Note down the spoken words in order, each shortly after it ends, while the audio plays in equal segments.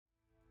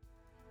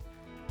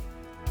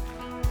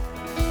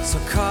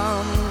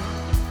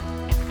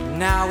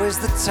Now is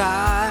the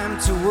time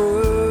to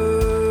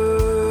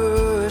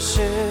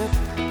worship.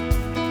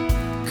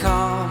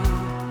 Come.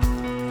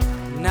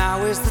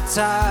 Now is the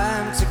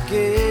time to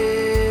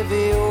give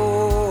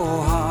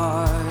your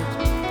heart.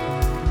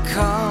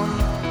 Come,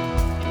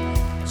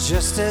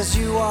 just as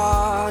you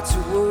are to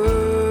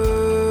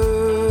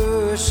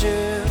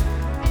worship.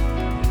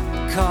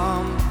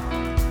 Come,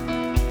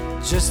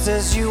 just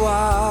as you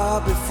are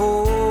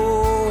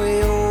before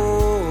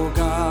your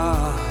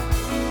God.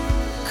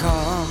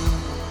 Come.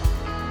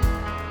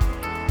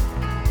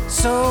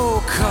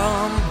 So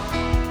come,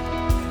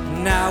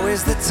 now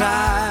is the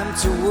time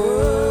to worship.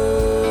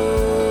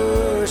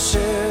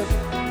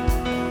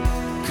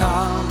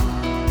 Come,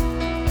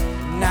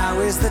 now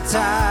is the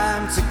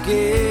time to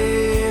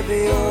give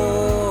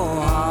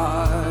your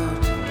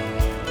heart.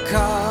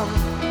 Come,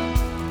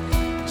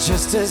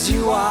 just as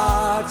you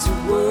are to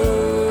worship.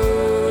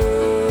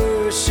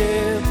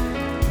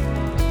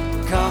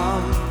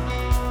 Come,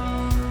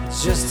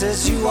 just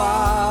as you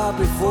are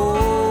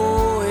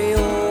before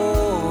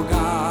your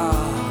God.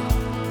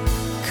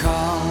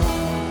 Come.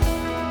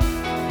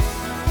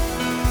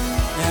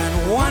 And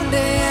one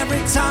day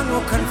every tongue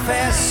will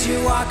confess you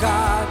are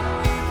God.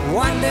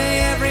 One day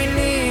every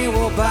knee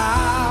will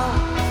bow.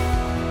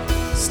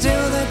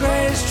 Still the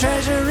greatest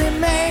treasure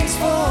remains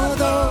for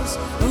those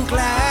who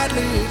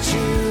gladly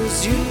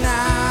choose you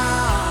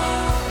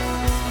now.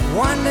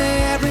 One day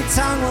every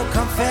tongue will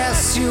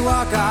confess you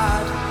are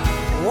God.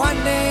 One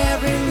day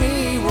every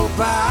knee will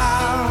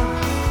bow.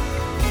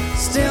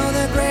 Still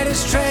the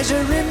greatest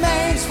treasure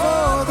remains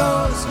for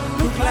those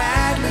who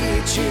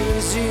gladly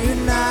choose you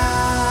now.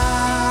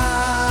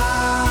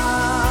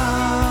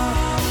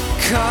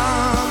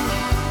 Come,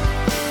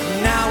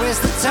 now is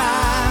the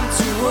time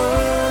to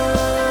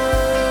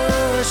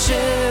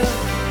worship.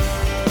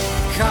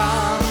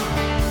 Come,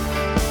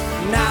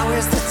 now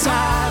is the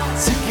time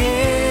to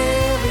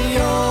give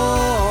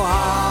your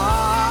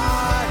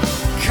heart.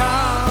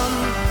 Come,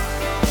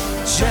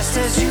 just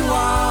as you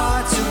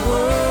are to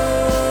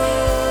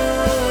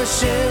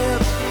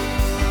worship.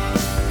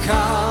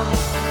 Come,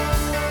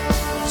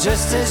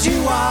 just as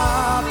you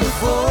are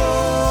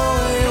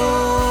before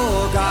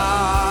your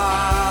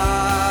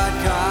God.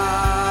 God.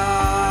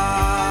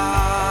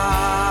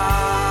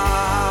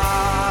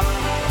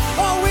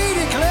 Oh, we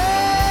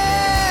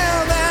declare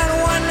that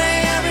one day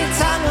every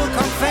tongue will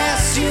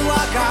confess you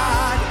are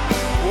God.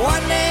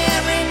 One day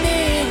every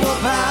knee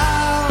will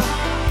bow.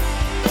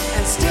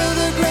 And still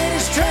the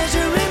greatest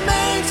treasure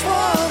remains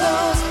for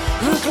those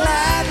who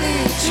gladly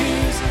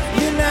choose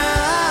you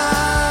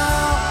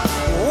now.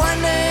 One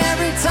day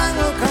every tongue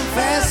will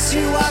confess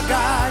you are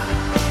God.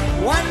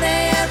 One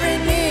day every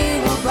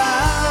knee will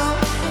bow.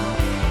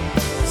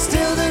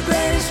 Still the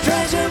greatest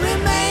treasure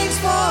remains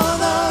for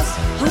those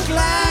who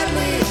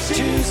gladly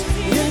choose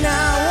you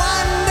now.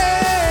 One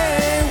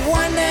day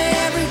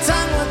every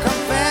tongue will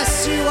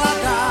confess you are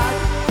God.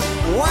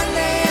 One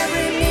day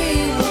every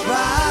knee will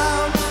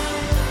bow.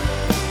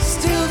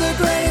 Still the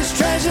greatest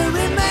treasure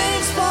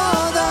remains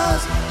for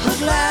those who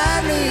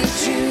gladly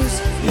choose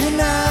you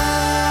now.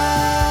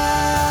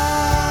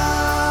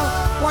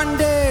 One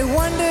day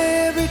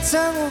every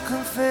tongue will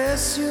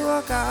confess you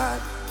are God.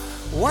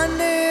 One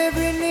day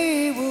every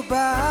knee will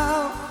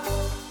bow.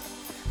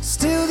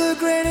 Still the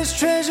greatest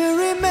treasure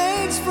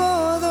remains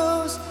for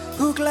those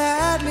who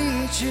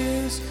gladly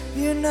choose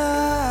you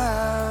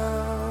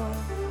now.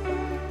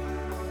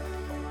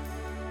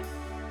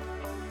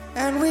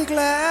 And we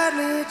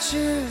gladly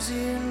choose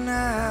you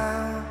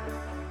now.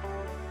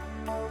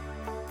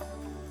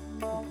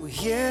 We're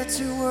here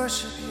to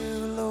worship you,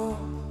 Lord.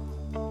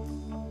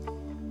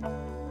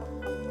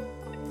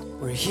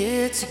 We're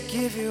here to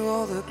give you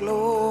all the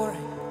glory.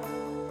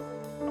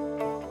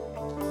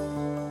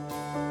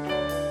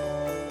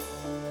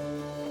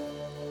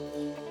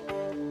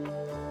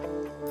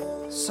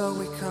 So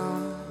we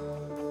come.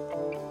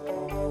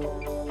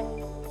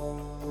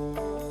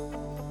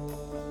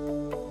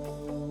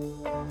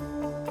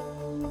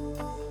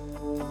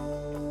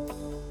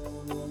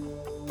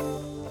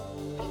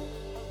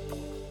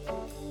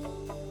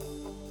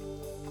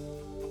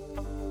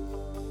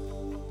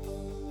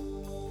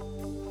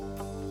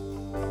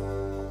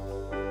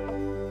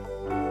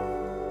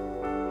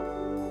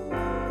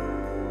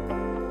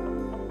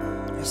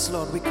 Yes,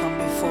 Lord, we come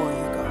before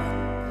you,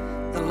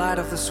 God, the light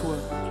of this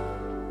world.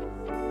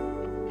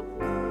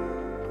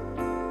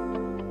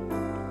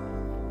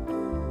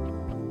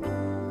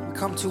 We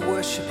come to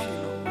worship you,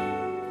 Lord.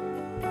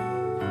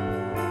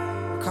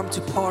 We come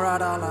to pour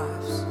out our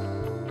lives.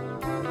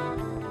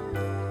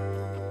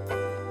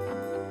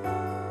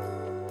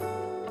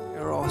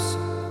 You're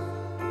awesome.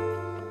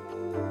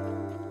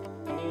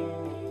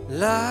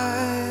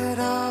 Light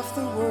of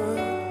the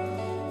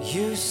world,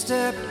 you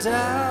step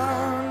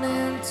down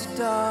into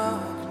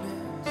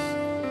darkness.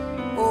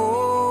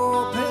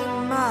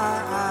 Open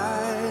my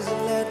eyes,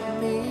 let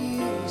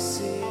me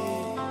see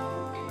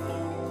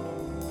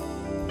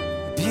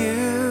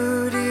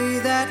beauty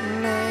that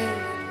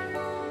made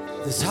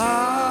this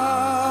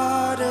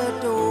heart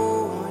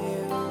adore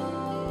you.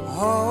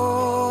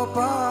 Hope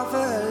of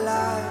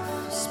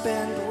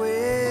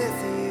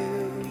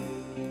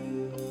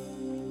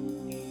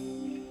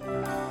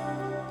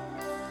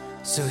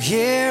So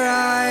here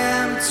I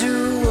am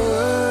to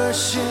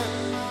worship,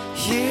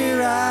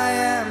 here I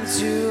am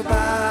to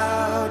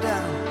bow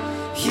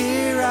down,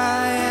 here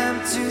I am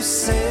to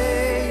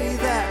say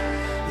that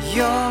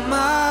you're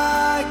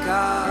my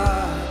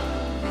God.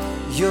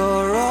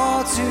 You're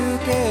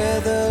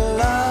altogether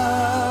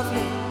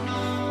lovely,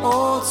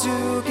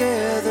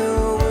 altogether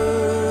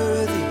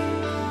worthy,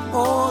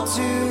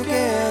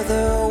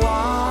 altogether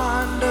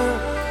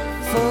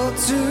wonderful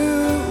to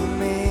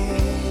me.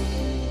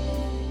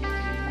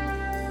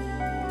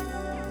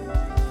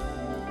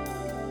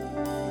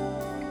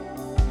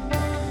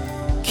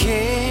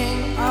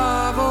 King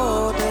of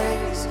all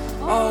days,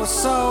 oh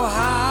so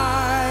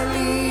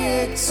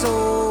highly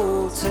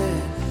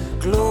exalted,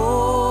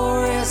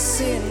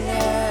 glorious in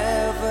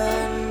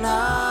heaven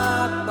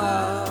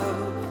above.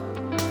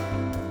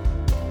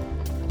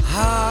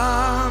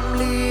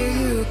 Humbly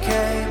you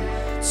came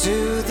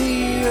to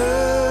the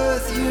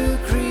earth you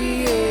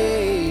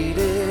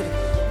created,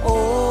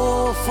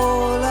 all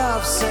for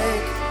love's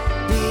sake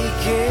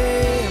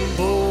became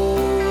born.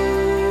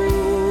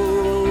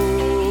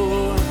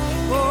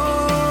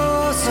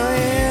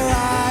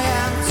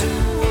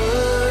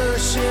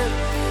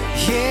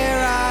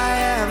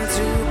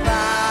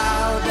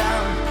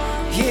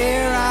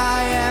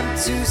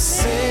 To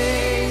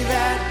say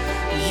that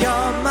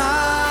you're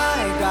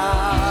my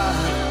God,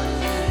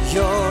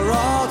 you're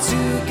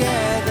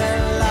altogether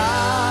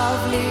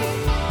lovely,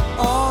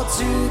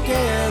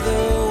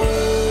 altogether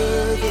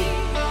worthy,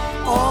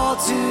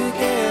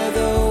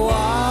 altogether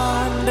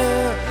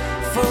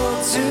wonderful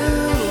to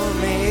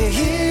me.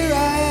 Here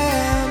I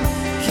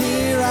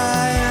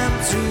am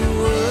to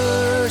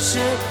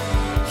worship,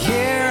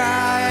 here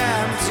I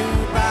am to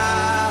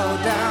bow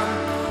down,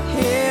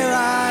 here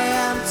I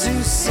am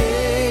to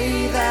say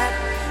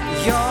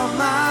you're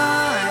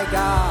my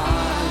God.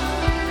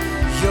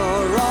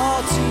 You're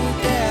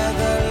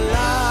altogether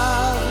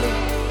lovely,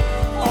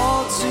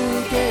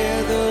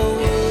 altogether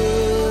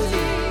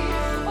worthy,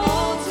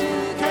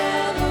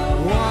 altogether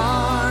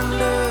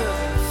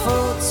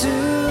wonderful to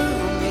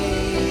me.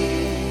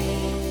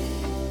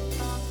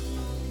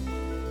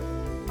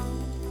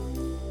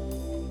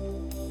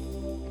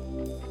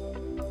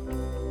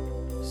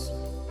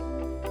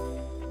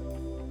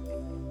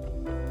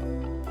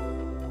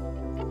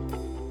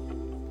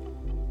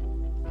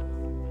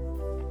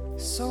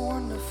 So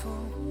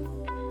wonderful,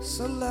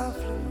 so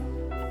lovely.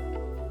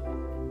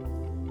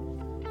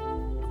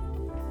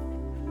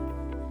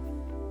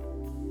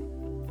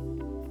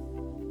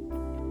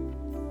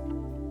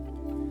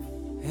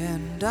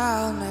 And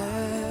I'll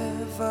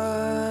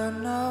never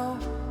know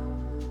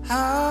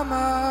how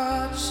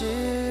much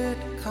it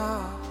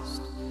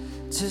cost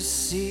to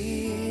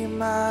see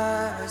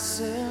my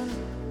sin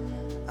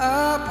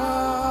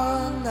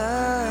upon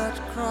that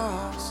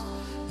cross.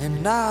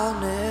 And I'll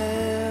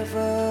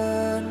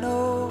never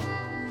know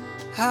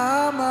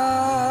how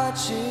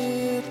much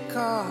it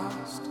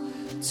cost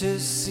to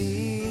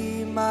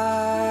see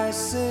my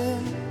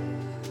sin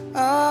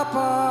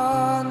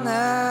upon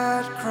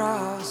that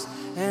cross.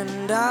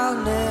 And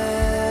I'll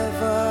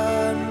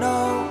never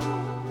know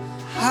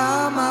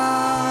how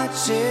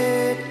much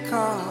it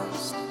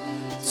cost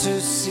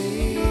to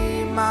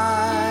see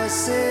my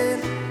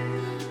sin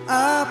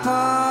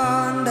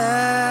upon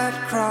that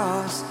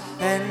cross.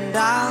 And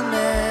I'll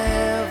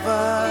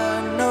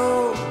never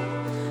know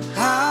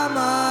how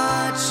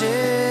much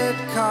it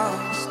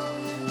cost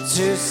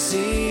to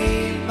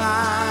see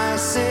my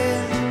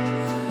sin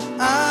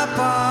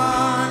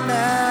upon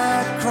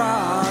that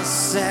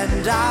cross.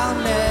 And I'll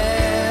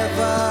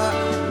never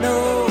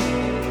know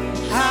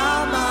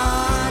how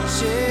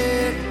much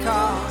it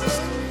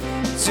cost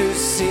to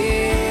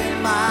see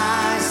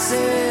my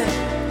sin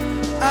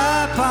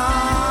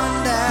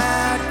upon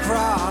that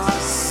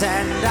cross.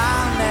 And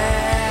I'll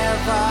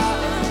never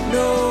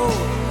know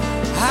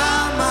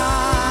how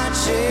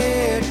much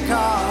it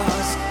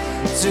costs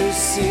to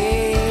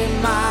see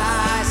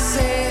my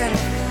sin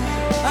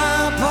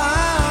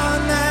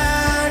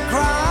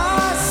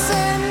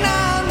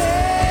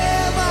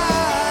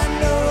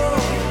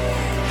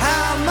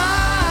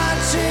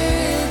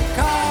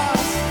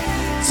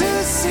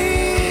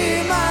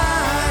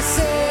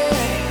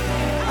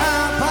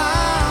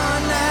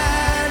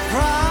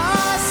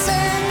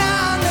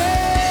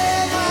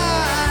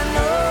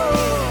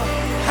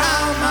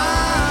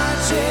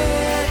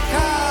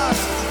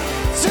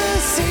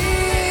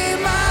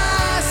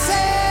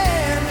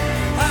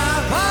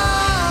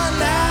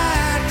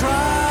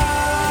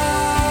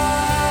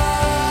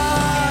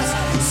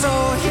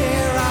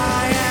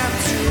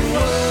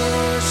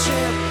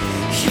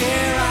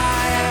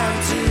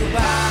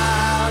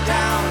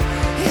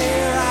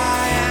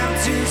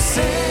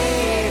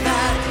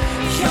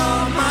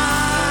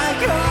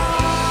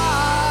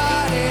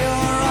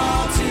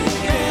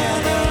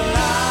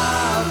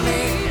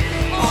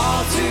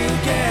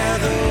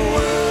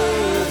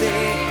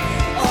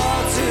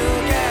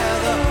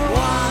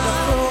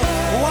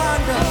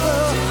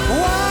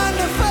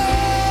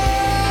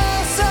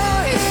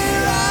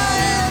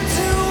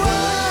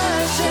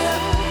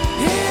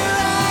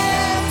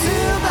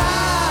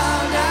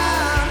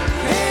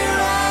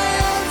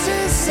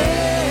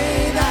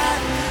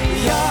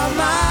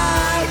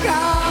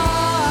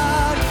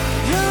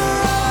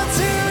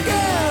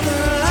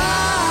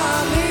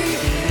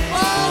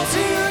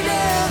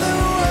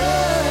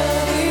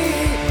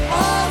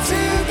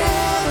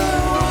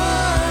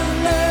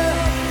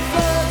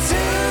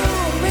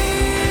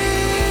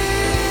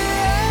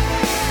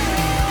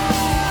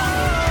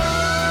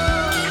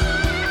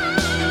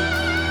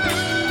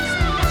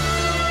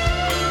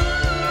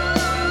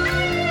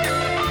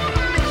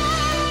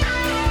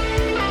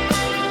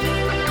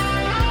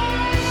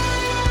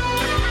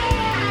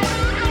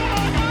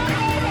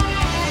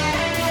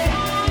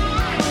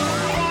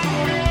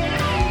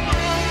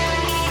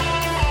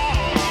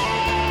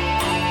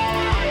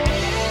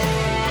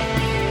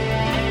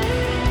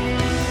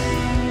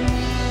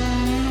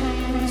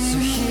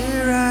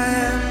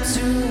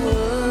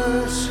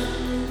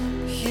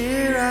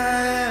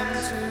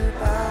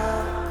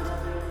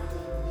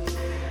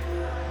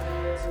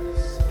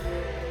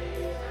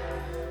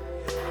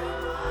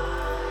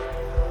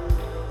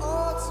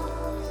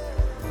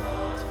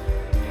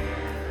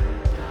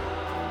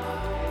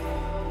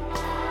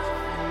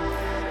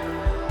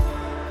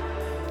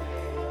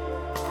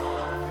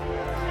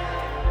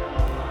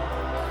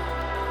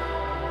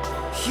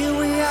Here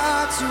we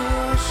are to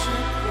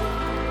worship.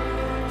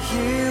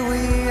 Here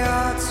we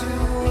are to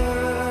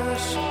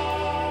worship.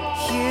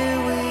 Here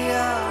we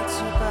are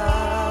to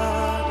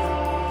bow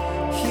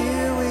down.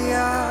 Here we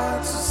are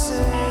to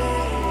say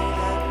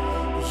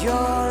that you're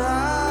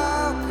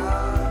our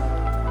God.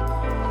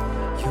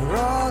 You're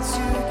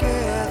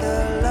altogether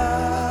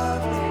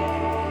lovely,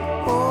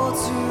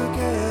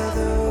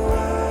 altogether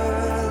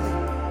worthy,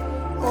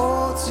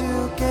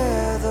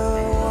 altogether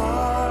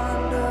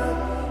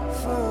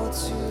wonderful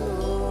to us.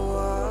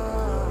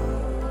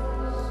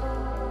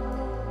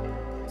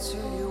 To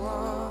you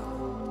are,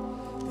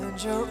 and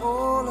you're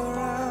all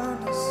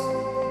around us.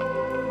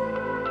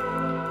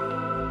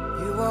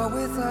 You are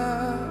with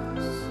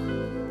us.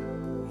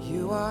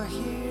 You are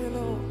here,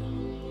 Lord.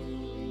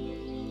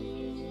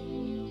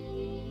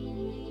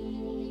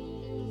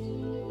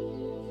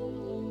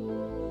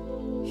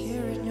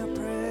 Here in your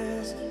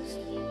presence,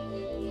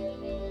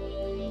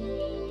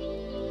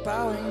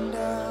 bowing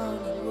down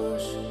in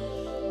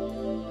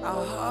worship,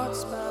 our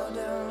hearts bow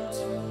down to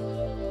you.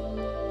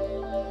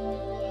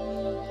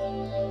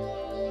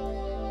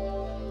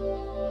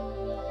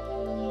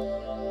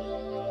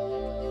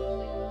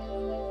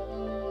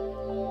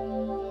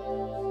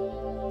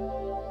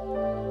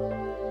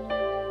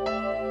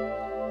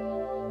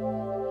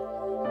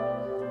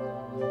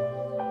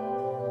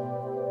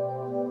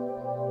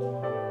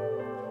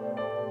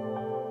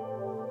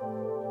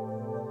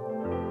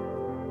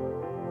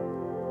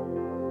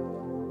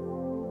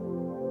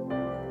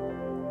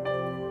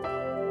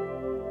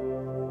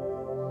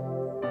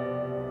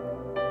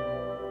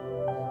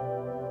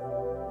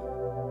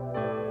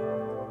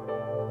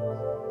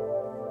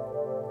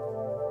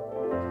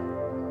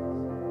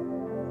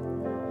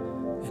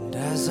 And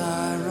as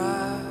I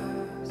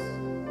rise,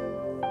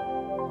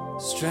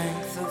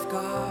 strength of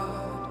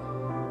God,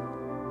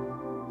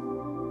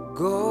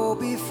 go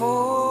before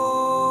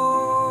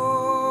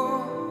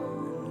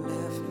and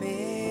lift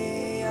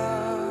me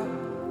up.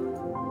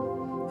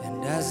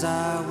 And as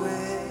I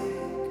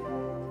wake,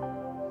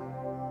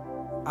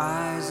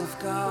 eyes of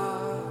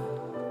God,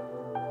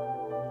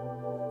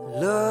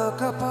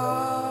 look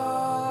upon,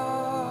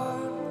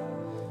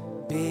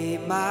 be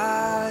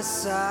my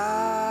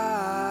side.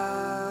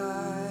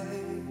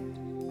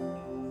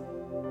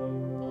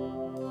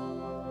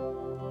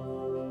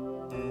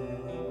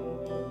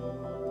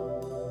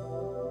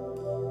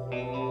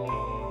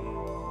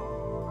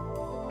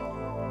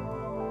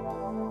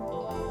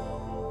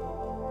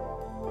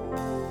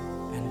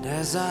 And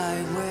as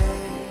I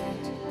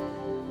wait,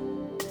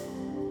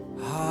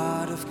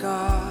 heart of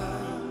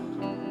God,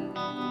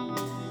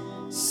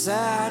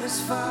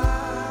 satisfied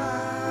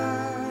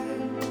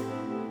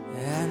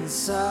and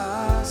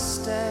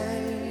sustained.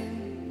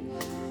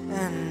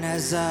 And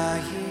as I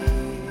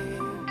hear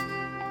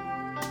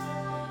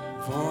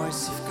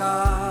voice of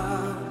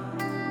God,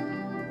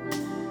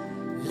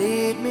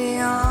 lead me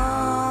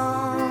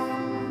on,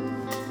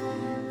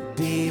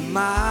 be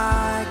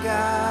my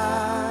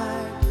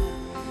guide,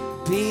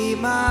 be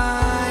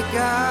my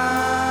guide,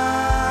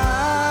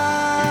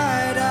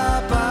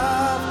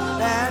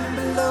 above and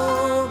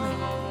below me,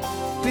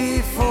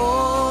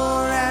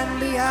 before and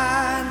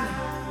behind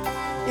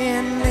me,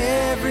 in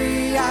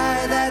every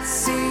eye that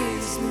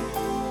sees me,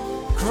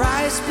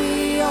 Christ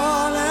be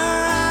all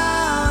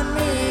around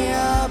me,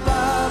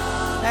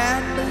 above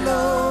and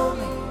below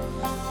me,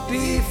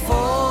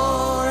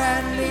 before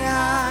and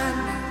behind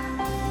me,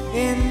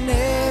 in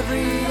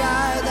every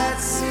eye that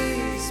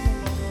sees me,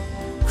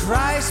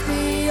 Christ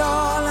be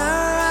all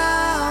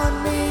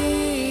around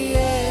me,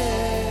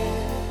 yeah.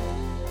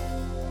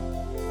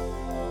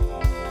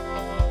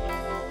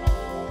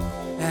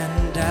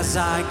 And as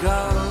I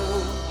go,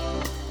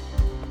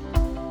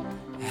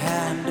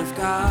 hand of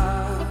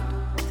God,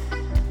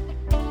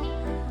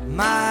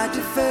 my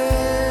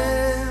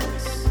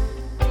defense,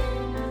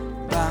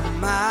 by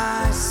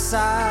my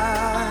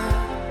side.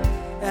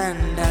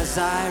 And as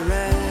I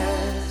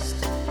rest,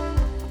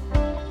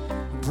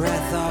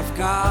 breath of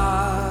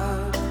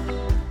God,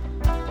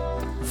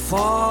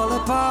 fall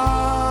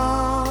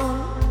upon,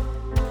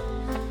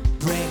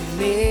 bring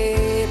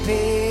me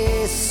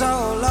peace,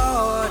 oh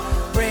Lord,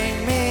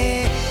 bring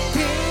me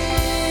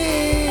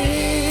peace,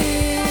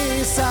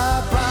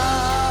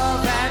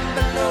 above and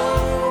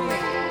below me,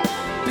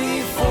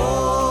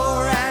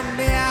 before and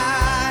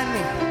behind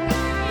me,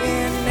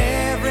 in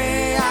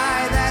every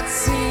eye that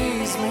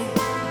sees me,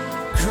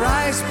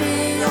 Christ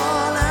be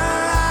all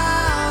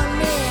around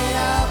me,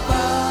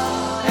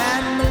 above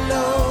and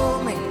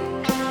below me,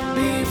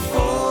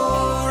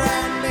 before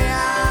and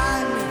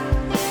behind me,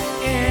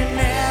 in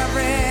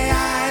every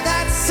eye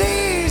that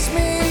sees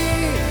me,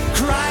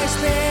 Christ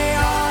be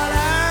all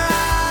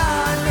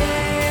around me,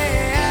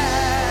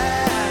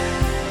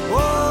 yeah. Oh,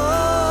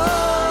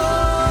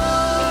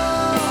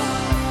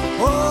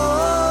 oh, oh,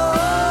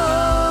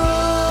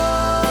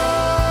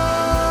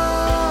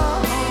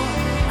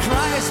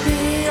 Christ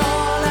be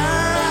all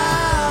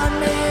around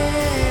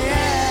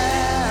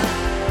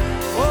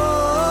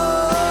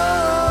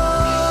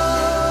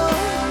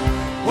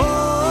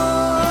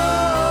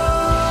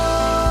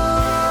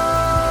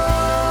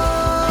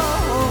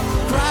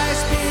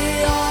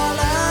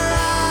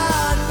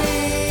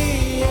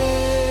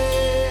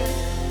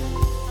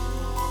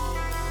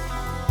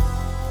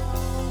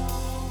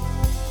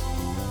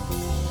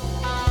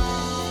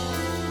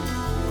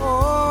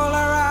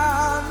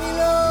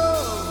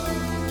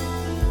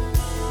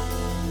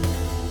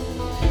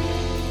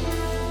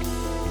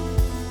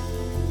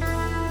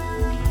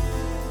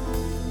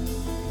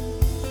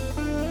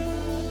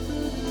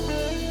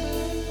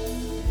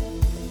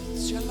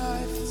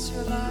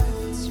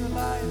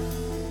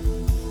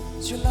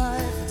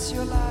that's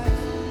your life.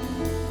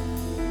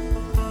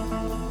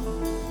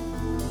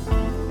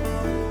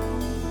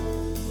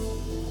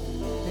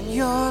 And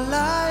your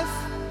life,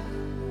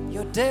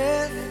 your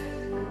death,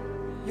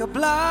 your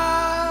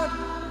blood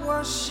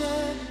was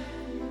shed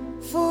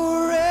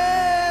for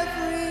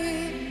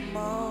every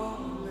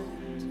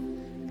moment.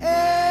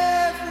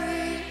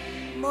 Every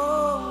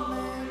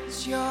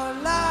moment, your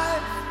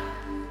life,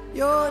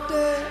 your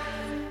death,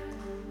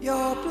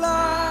 your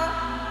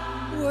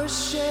blood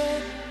was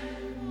shed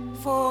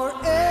for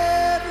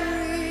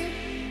every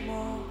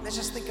moment. Let's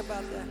just think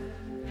about that.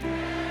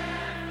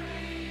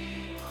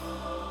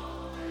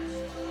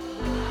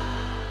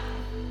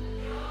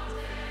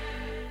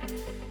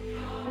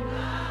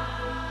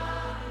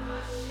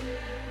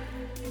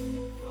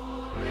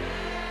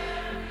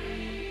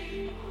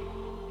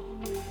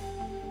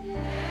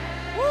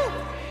 Woo!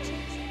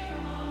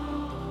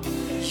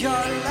 Your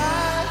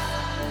life.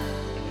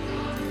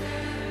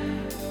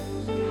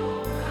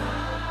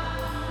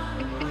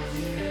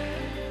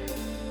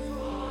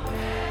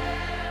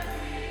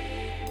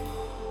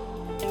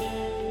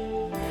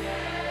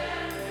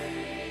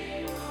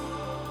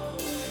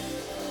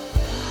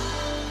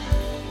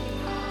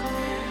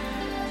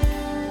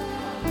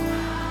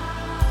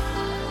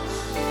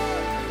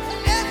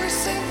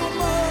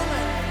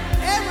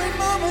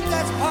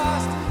 That's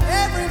past,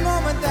 every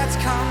moment that's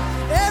come,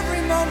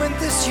 every moment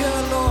this year,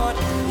 Lord.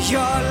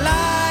 Your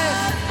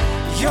life,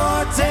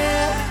 your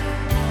death,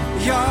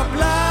 your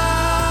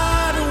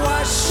blood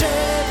was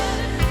shed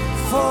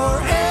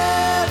for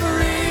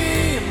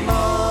every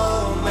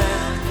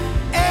moment.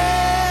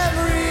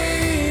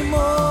 Every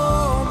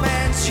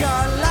moment,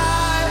 your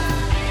life,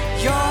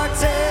 your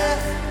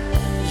death,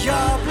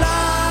 your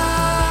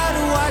blood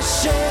was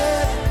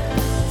shed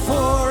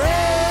for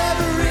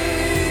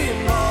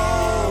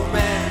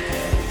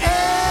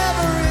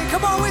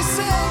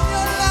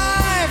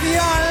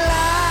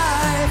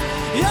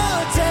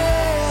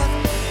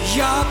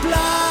your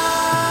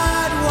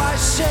blood was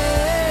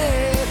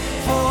shed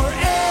for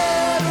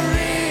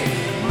every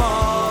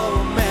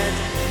moment.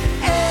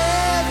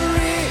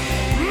 Every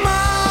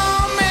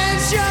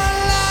moment, your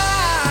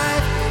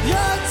life,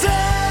 your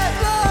death,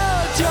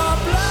 Lord, your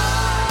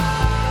blood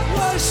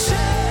was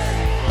shed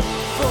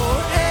for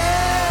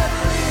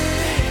every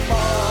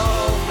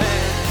moment.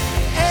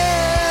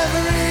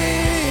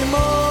 Every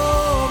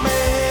moment,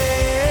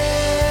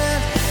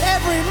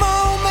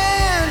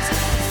 every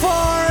moment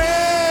for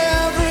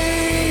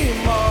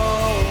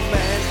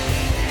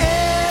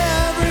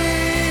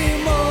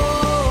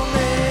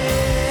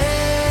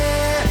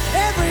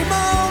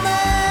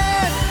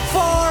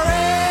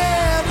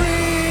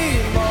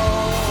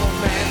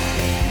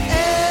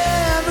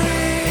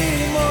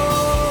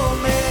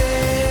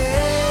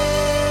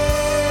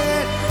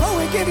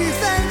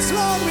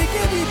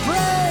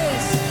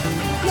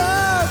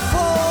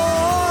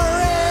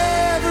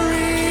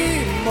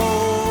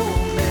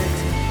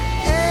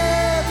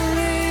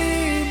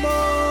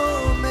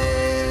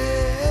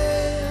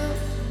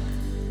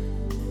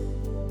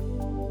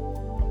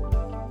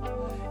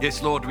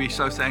Yes, Lord, we're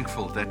so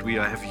thankful that we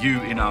have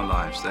you in our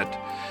lives,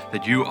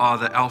 that you are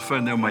the Alpha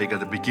and the Omega,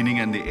 the beginning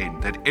and the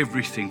end, that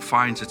everything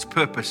finds its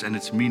purpose and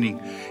its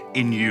meaning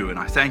in you. And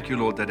I thank you,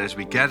 Lord, that as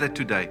we gather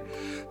today,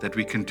 that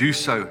we can do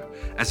so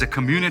as a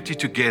community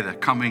together,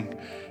 coming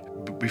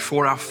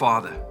before our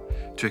Father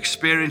to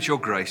experience your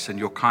grace and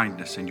your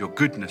kindness and your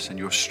goodness and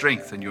your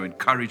strength and your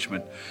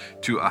encouragement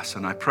to us.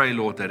 And I pray,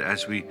 Lord, that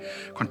as we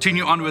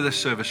continue on with the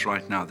service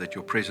right now, that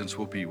your presence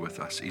will be with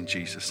us in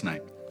Jesus'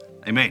 name.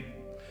 Amen.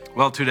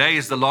 Well, today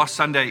is the last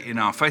Sunday in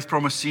our Faith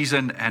Promise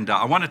season, and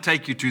I want to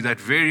take you to that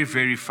very,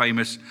 very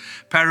famous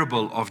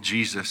parable of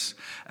Jesus,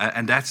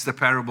 and that's the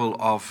parable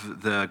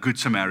of the Good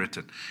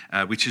Samaritan,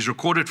 which is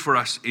recorded for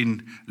us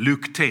in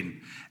Luke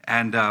 10.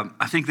 And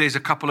I think there's a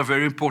couple of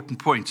very important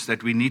points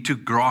that we need to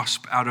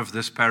grasp out of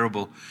this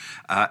parable,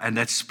 and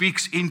that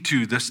speaks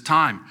into this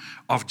time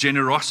of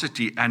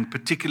generosity, and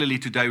particularly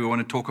today we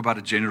want to talk about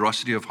a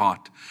generosity of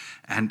heart,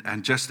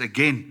 and just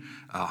again,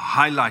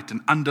 highlight and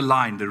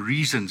underline the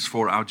reasons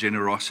for our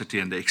generosity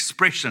and the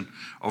expression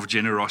of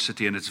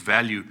generosity and its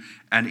value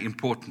and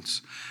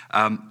importance.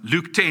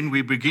 Luke 10,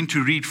 we begin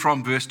to read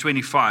from verse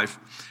 25.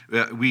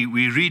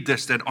 We read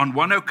this, that on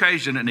one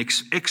occasion, an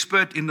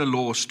expert in the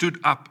law stood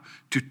up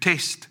to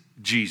test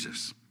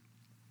Jesus.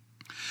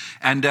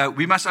 And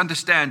we must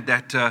understand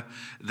that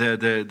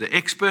the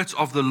experts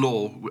of the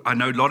law, I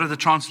know a lot of the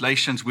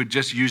translations would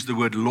just use the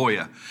word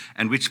lawyer,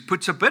 and which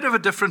puts a bit of a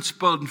different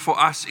spin for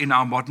us in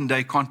our modern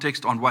day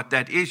context on what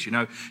that is. You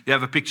know, you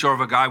have a picture of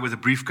a guy with a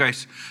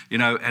briefcase, you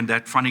know, and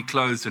that funny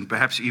clothes, and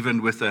perhaps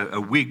even with a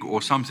wig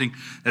or something,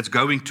 that's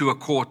going to a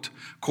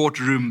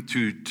courtroom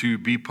to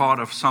be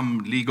part of some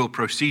legal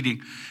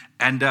proceeding.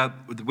 And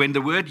when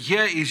the word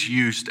here is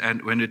used,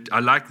 and I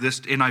like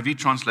this NIV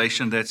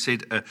translation that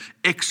said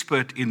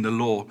expert in the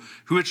law,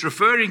 who it's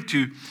referring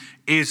to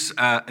is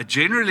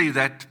generally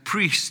that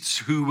priests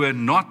who were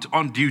not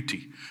on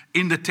duty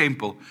in the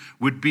temple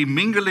would be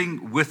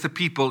mingling with the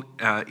people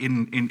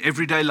in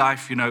everyday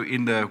life,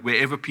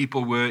 wherever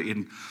people were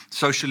in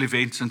social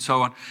events and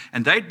so on.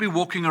 And they'd be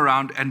walking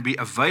around and be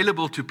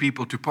available to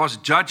people to pass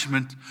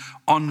judgment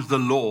on the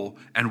law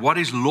and what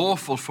is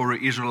lawful for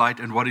an Israelite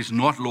and what is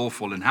not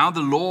lawful, and how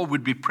the law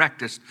would be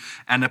practiced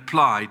and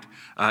applied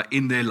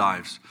in their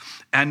lives.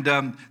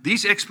 And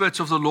these experts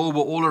of the law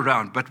were all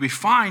around, but we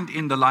find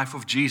in the life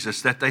of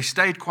Jesus that they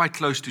stayed quite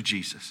close to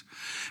Jesus,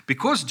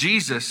 because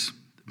Jesus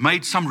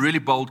made some really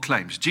bold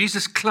claims.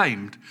 Jesus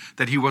claimed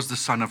that he was the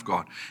Son of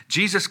God.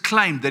 Jesus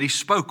claimed that he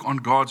spoke on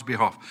God's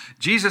behalf.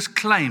 Jesus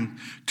claimed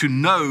to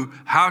know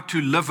how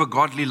to live a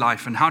godly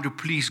life and how to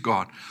please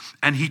God.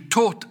 And he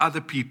taught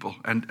other people.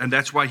 And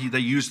that's why they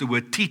use the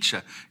word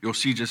teacher. You'll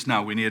see just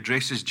now when he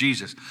addresses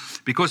Jesus.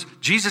 Because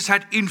Jesus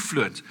had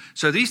influence.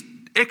 So these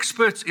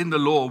experts in the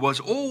law was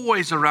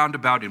always around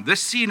about him.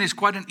 This scene is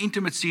quite an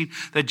intimate scene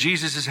that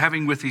Jesus is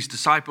having with his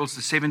disciples,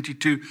 the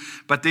 72.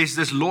 But there's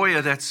this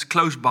lawyer that's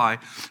close by,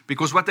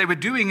 because what they were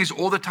doing is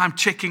all the time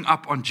checking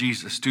up on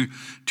Jesus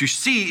to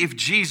see if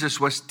Jesus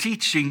was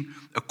teaching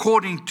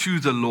according to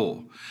the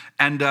law.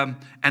 And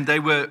they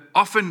were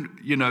often,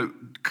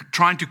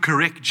 trying to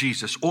correct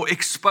Jesus or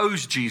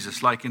expose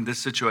Jesus, like in this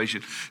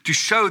situation, to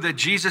show that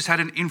Jesus had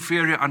an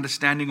inferior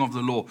understanding of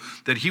the law,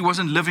 that he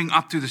wasn't living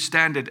up to the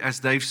standard as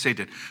they've said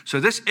it.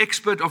 So this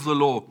expert of the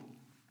law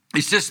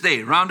is just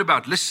there,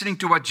 roundabout, listening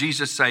to what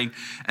Jesus is saying,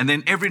 and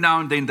then every now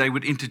and then they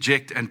would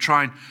interject and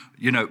try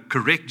and,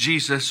 correct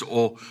Jesus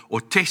or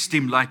test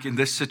him, like in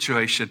this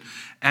situation.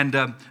 And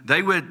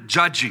they were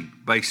judging,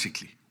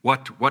 basically.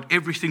 What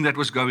everything that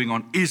was going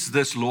on, is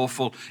this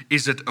lawful?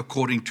 Is it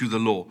according to the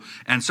law?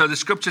 And so the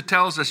scripture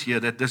tells us here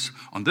that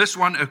on this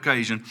one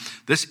occasion,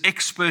 this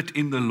expert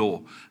in the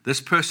law, this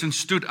person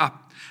stood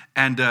up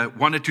and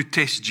wanted to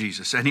test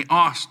Jesus. And he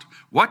asked,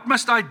 "What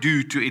must I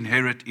do to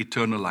inherit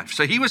eternal life?"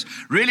 So he was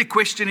really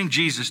questioning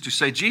Jesus to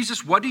say,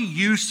 "Jesus, what do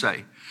you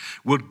say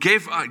will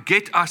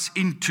get us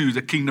into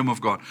the kingdom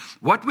of God?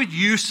 What would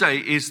you say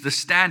is the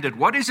standard?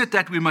 What is it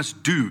that we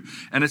must do?"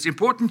 And it's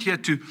important here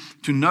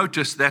to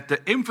notice that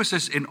the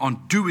emphasis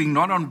on doing,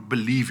 not on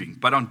believing,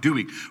 but on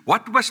doing.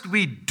 What must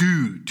we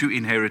do to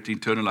inherit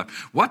eternal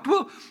life?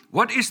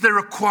 What is the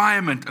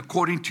requirement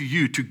according to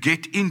you to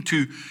get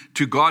into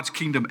God's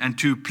kingdom and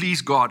to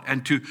please God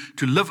and to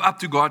live up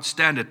to God's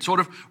standard? Sort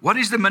of, what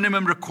is the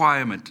minimum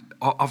requirement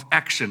of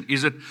action?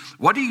 Is it,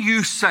 what do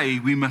you say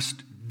we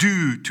must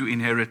do to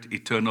inherit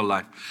eternal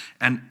life?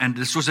 And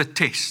this was a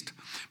test,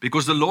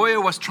 because the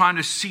lawyer was trying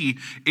to see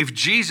if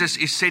Jesus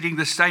is setting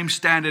the same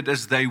standard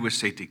as they were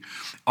setting.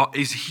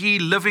 Is he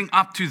living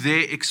up to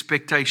their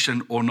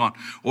expectation or not?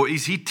 Or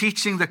is he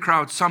teaching the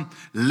crowd some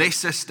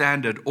lesser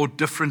standard or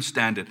different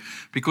standard?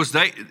 Because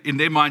in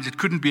their minds, it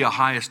couldn't be a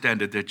higher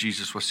standard that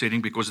Jesus was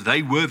setting, because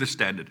they were the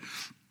standard.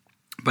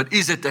 But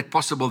is it that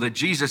possible that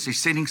Jesus is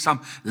setting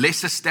some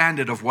lesser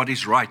standard of what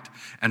is right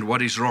and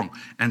what is wrong?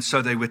 And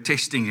so they were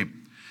testing him.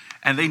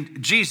 And then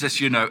Jesus,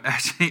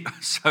 as he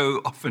so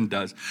often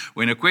does,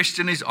 when a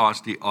question is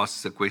asked, he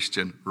asks the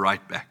question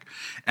right back.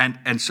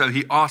 And so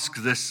he asks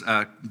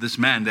this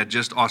man that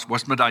just asked,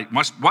 what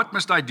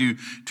must I do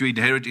to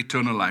inherit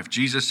eternal life?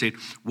 Jesus said,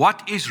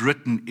 "What is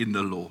written in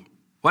the law?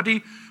 What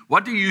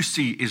do you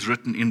see is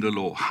written in the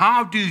law?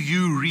 How do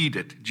you read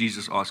it?"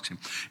 Jesus asks him.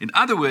 In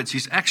other words,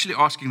 he's actually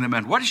asking the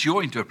man, what is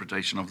your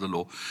interpretation of the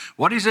law?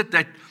 What is it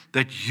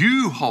that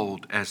you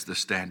hold as the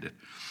standard?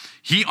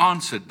 He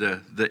answered,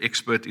 the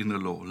expert in the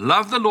law,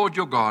 "Love the Lord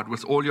your God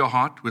with all your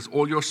heart, with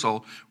all your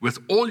soul, with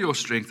all your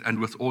strength, and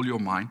with all your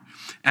mind,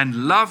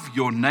 and love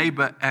your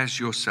neighbor as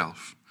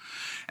yourself."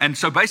 And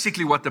so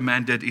basically what the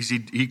man did is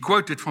he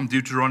quoted from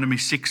Deuteronomy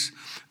 6,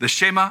 the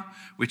Shema,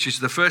 which is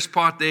the first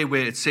part there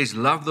where it says,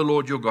 "Love the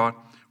Lord your God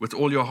with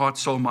all your heart,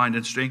 soul, mind,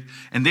 and strength."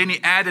 And then he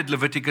added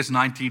Leviticus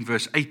 19,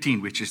 verse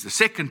 18, which is the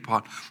second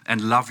part, "and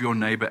love your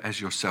neighbor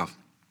as yourself."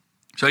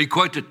 So he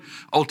quoted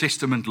Old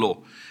Testament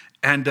law.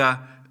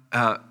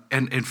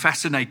 And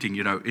fascinating,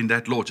 in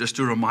that law, just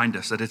to remind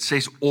us that it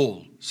says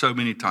all so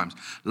many times.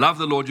 Love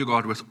the Lord your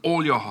God with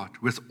all your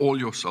heart, with all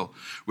your soul,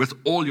 with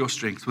all your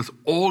strength, with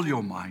all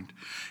your mind.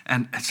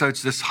 And so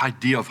it's this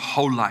idea of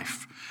whole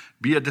life.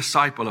 Be a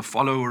disciple, a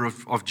follower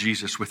of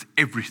Jesus with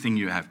everything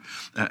you have.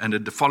 And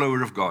a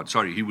follower of God.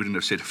 Sorry, he wouldn't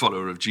have said a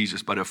follower of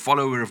Jesus, but a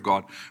follower of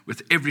God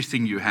with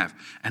everything you have.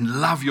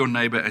 And love your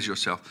neighbor as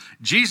yourself.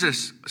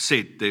 Jesus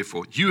said,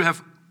 therefore, you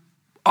have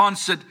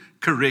answered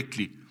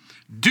correctly.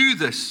 Do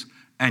this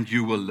and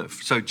you will live.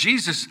 So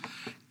Jesus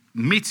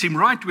meets him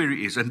right where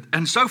he is.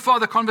 And so far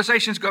the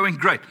conversation's going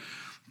great.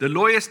 The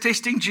lawyer's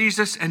testing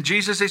Jesus and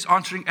Jesus is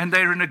answering, and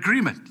they're in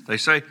agreement. They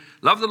say,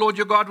 "Love the Lord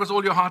your God with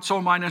all your heart,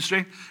 soul, mind, and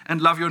strength,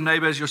 and love your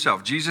neighbor as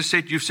yourself." Jesus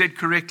said, "You've said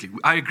correctly.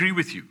 I agree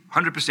with you,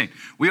 100%.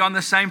 We're on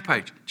the same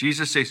page."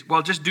 Jesus says,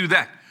 "Well, just do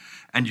that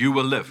and you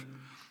will live."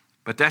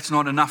 But that's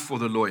not enough for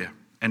the lawyer.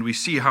 And we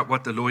see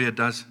what the lawyer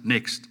does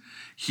next.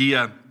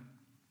 Here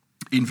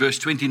in verse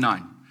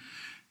 29,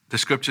 the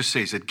scripture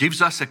says. It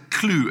gives us a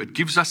clue. It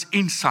gives us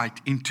insight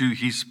into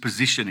his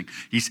positioning,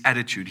 his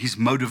attitude, his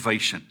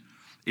motivation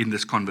in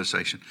this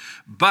conversation.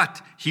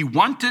 But he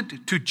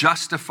wanted to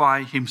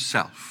justify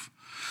himself.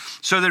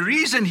 So the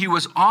reason he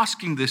was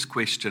asking this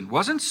question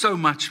wasn't so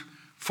much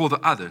for the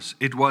others.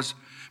 It was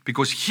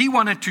because he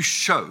wanted to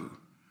show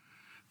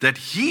that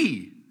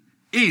he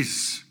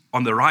is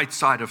on the right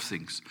side of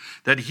things,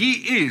 that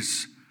he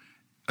is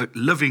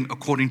living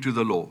according to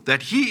the law,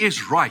 that he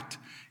is right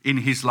in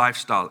his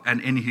lifestyle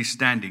and in his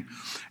standing.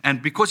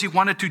 And because he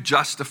wanted to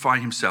justify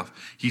himself,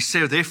 he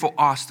said, therefore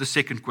asked the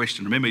second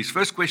question. Remember, his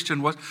first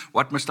question was,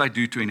 what must I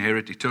do to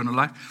inherit eternal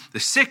life? The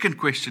second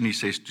question he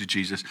says to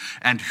Jesus,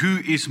 and who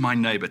is my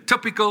neighbor?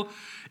 Typical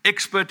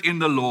expert in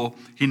the law,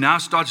 he now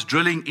starts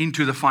drilling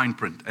into the fine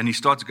print. And he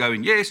starts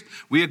going, yes,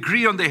 we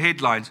agree on the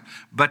headlines,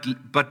 but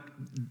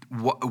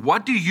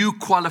what do you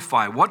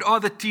qualify? What are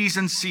the T's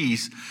and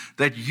C's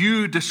that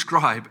you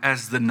describe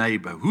as the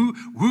neighbor?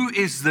 Who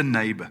is the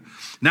neighbor?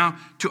 Now,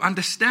 to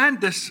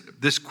understand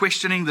this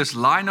questioning, this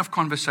line of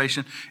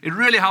conversation, it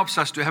really helps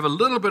us to have a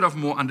little bit of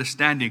more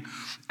understanding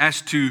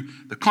as to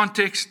the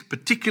context,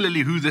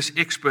 particularly who this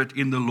expert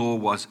in the law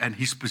was and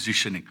his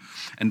positioning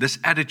and this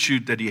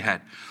attitude that he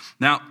had.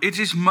 Now, it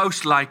is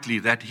most likely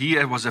that he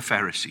was a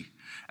Pharisee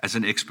as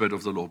an expert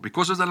of the law.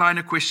 Because of the line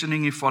of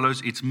questioning he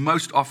follows, it's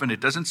most often, it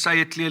doesn't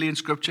say it clearly in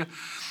Scripture,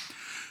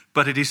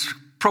 but it is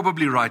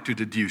probably right to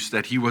deduce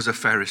that he was a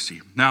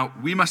Pharisee. Now,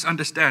 we must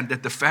understand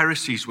that the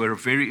Pharisees were a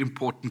very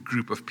important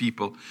group of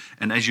people,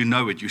 and as you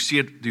know it, you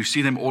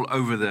see them all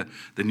over the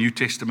New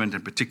Testament,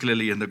 and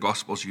particularly in the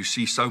Gospels, you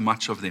see so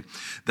much of them.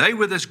 They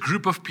were this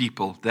group of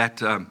people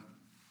that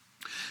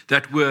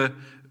were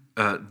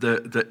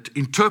the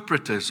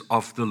interpreters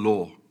of the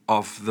law,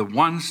 of the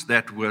ones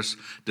that was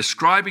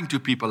describing to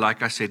people,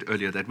 like I said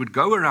earlier, that would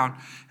go around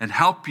and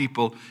help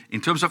people in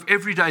terms of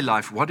everyday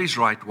life, what is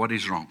right, what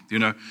is wrong. You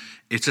know,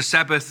 it's a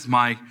Sabbath,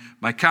 my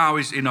cow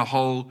is in a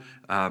hole,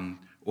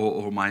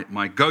 or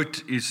my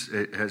goat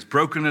has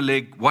broken a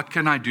leg. What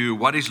can I do?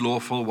 What is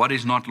lawful? What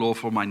is not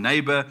lawful? My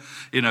neighbor,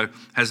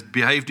 has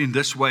behaved in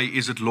this way.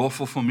 Is it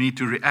lawful for me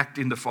to react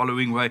in the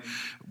following way?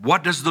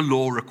 What does the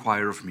law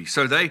require of me?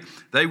 So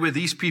they were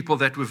these people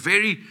that were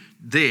very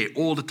there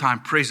all the time,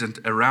 present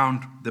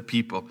around the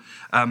people.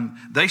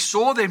 They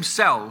saw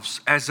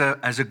themselves as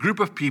a group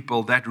of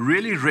people that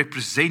really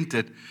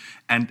represented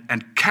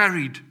and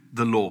carried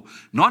the law.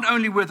 Not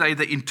only were they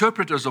the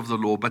interpreters of the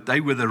law, but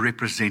they were the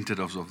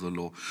representatives of the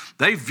law.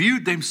 They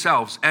viewed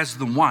themselves as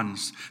the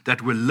ones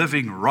that were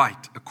living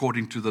right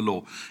according to the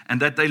law,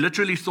 and that they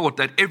literally thought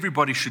that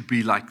everybody should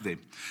be like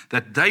them,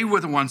 that they were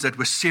the ones that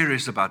were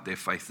serious about their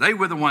faith. They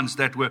were the ones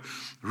that were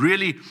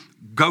really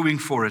going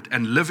for it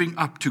and living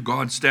up to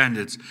God's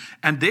standards.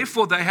 And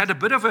therefore they had a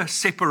bit of a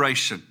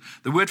separation.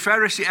 The word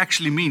Pharisee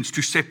actually means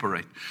to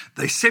separate.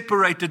 They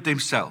separated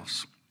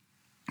themselves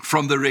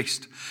from the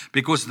rest,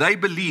 because they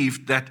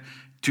believed that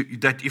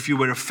if you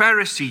were a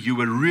Pharisee, you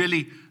were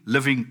really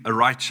living a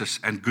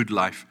righteous and good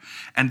life.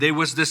 And there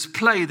was this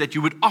play that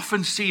you would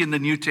often see in the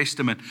New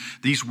Testament,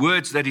 these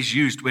words that is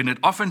used when it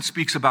often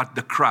speaks about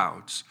the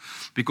crowds.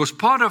 Because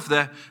part of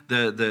the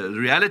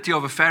reality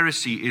of a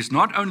Pharisee is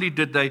not only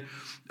did they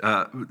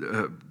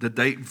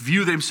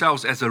view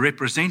themselves as the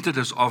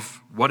representatives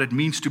of what it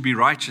means to be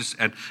righteous,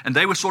 and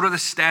they were sort of the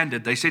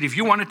standard. They said, if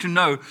you wanted to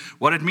know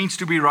what it means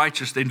to be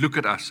righteous, then look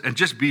at us and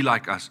just be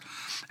like us.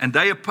 And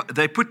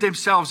they put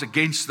themselves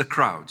against the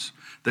crowds,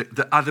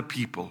 the other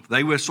people.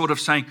 They were sort of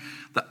saying,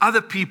 the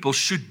other people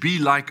should be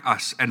like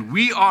us, and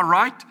we are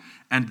right,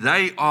 and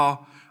they are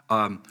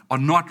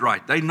not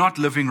right. They're not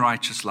living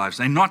righteous lives.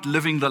 They're not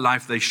living the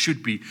life they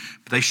should be.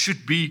 They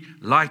should be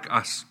like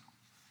us.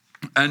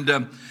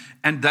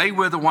 And they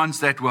were the ones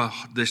that were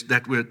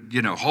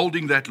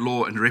holding that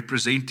law and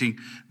representing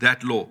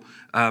that law.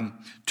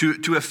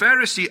 To a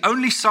Pharisee,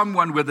 only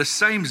someone with the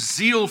same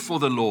zeal for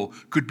the law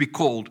could be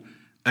called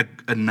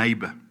a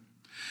neighbor.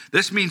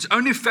 This means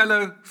only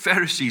fellow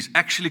Pharisees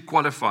actually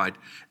qualified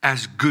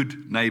as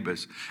good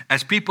neighbors,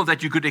 as people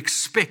that you could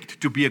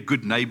expect to be a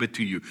good neighbor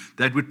to you.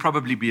 That would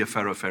probably be a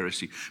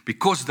Pharisee,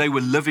 because they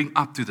were living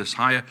up to this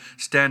higher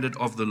standard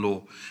of the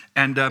law.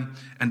 And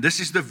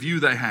this is the view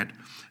they had.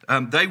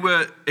 They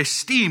were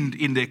esteemed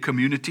in their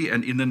community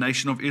and in the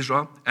nation of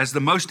Israel as the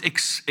most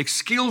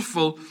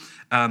skillful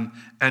and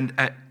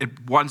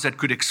ones that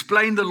could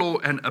explain the law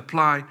and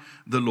apply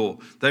the law.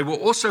 They were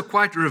also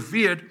quite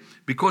revered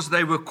because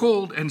they were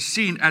called and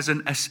seen as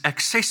an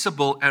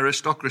accessible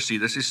aristocracy.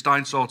 This is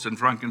Steinsaltz and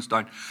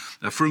Funkenstein,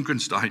 not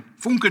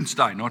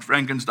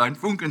Frankenstein,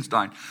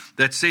 Funkenstein,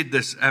 that said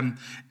this.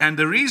 And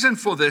the reason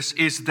for this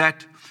is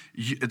that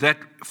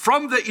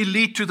from the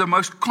elite to the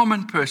most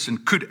common person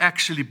could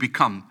actually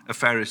become a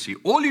Pharisee.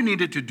 All you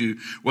needed to do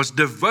was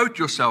devote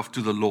yourself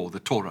to the law, the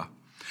Torah.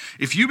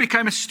 If you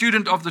became a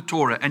student of the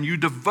Torah and you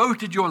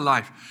devoted your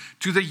life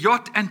to the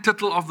jot and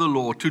tittle of the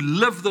law, to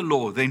live the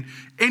law, then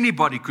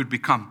anybody could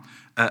become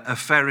a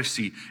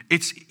Pharisee.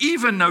 It's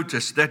even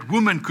noticed that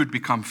women could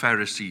become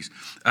Pharisees.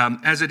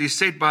 As it is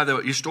said by the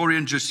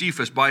historian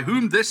Josephus, by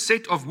whom this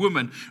set of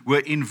women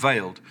were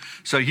unveiled.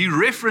 So he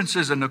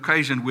references an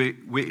occasion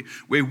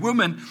where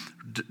women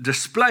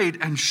displayed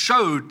and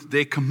showed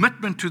their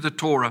commitment to the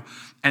Torah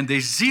and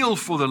their zeal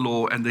for the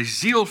law and their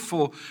zeal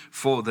for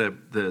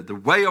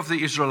the way of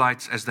the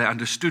Israelites as they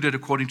understood it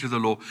according to the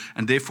law,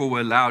 and therefore were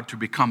allowed to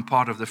become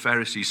part of the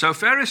Pharisees. So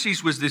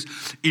Pharisees was this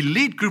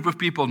elite group of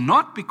people,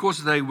 not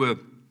because they were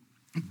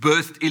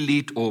birthed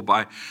elite or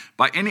by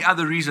any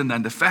other reason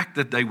than the fact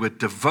that they were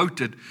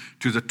devoted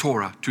to the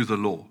Torah, to the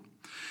law.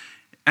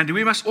 And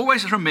we must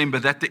always remember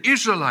that the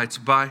Israelites,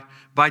 by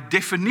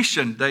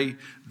definition,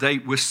 they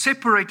were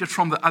separated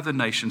from the other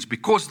nations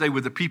because they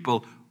were the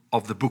people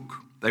of the book.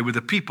 They were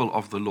the people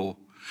of the law.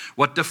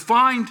 What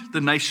defined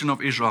the nation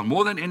of Israel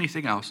more than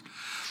anything else,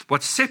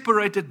 what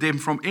separated them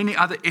from any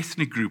other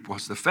ethnic group,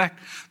 was the fact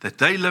that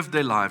they lived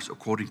their lives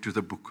according to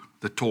the book,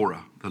 the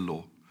Torah, the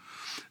law.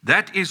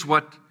 That is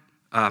what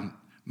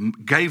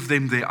gave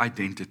them their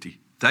identity.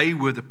 They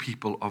were the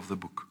people of the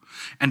book.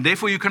 And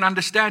therefore you can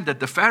understand that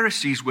the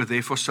Pharisees were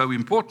therefore so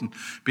important,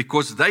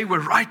 because they were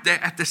right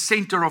there at the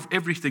center of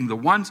everything, the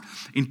ones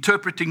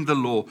interpreting the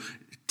law,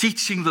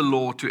 teaching the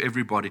law to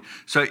everybody.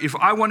 So if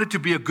I wanted to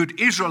be a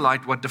good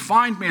Israelite, what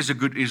defined me as a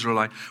good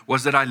Israelite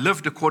was that I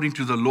lived according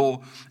to the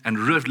law and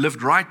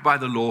lived right by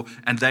the law,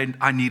 and then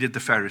I needed the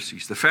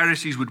Pharisees. The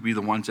Pharisees would be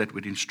the ones that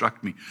would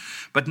instruct me.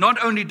 But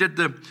not only did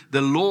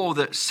the law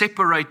that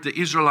separate the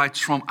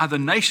Israelites from other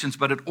nations,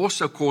 but it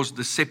also caused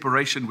the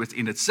separation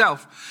within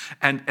itself.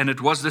 And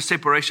it was the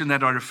separation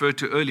that I referred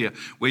to earlier,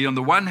 where on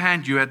the one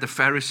hand you had the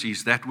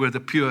Pharisees that were the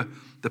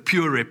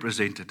pure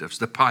representatives,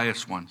 the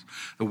pious ones,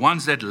 the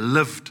ones that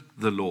lived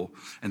the law.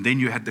 And then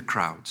you had the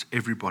crowds,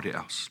 everybody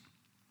else.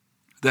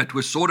 That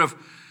was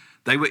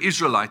they were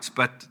Israelites,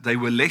 but they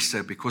were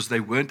lesser because they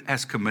weren't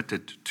as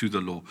committed to the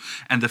law.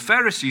 And the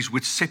Pharisees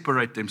would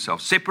separate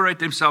themselves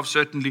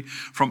certainly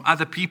from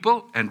other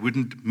people and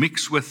wouldn't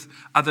mix with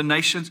other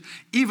nations.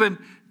 Even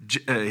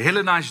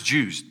Hellenized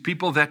Jews,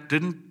 people that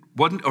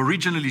wasn't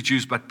originally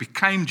Jews but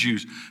became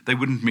Jews, they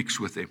wouldn't mix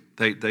with them.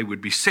 They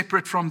would be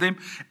separate from them,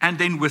 and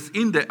then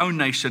within their own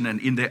nation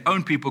and in their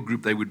own people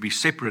group, they would be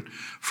separate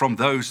from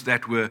those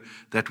that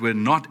were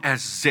not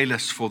as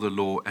zealous for the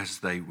law as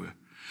they were.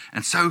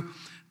 And so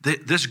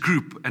this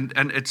group, and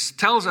it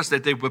tells us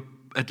that there were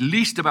at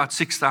least about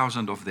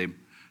 6,000 of them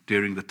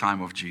during the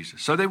time of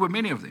Jesus. So there were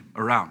many of them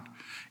around.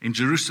 In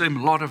Jerusalem,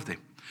 a lot of them.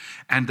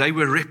 And they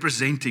were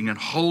representing and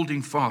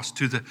holding fast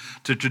to the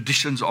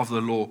traditions of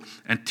the law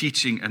and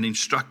teaching and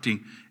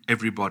instructing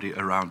everybody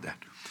around that.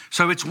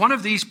 So it's one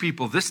of these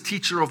people, this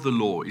teacher of the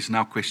law, is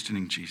now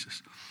questioning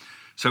Jesus.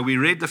 So we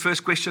read the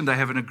first question, they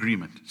have an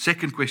agreement.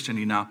 Second question,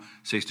 he now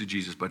says to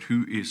Jesus, but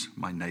who is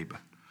my neighbor?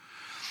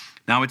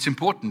 Now it's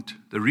important.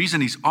 The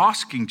reason he's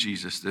asking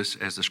Jesus this,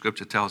 as the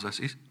scripture tells us,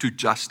 is to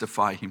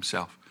justify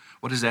himself.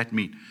 What does that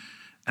mean?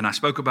 And I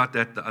spoke about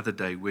that the other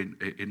day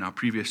in our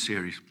previous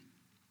series.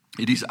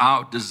 It is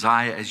our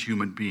desire as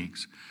human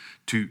beings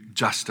to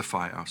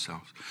justify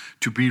ourselves,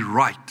 to be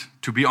right,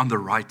 to be on the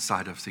right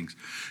side of things,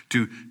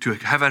 to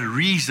have a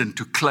reason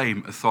to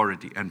claim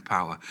authority and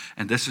power.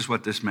 And this is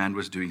what this man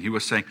was doing. He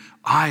was saying,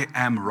 I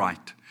am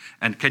right.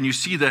 And can you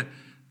see the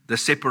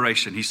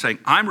separation? He's saying,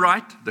 I'm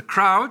right. The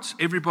crowds,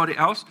 everybody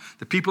else,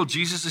 the people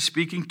Jesus is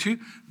speaking to,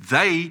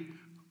 they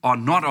are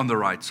not on the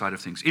right side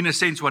of things. In a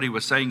sense, what he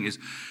was saying is,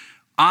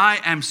 I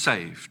am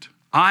saved.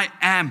 I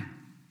am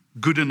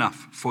good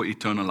enough for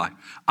eternal life.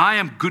 I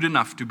am good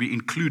enough to be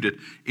included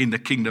in the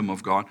kingdom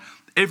of God.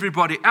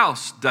 Everybody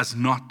else does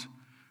not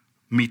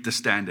meet the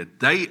standard.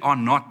 They are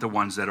not the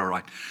ones that are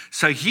right.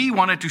 So he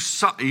wanted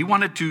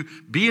to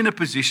be in a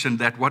position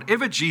that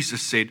whatever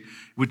Jesus said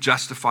would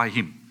justify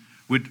him,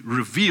 would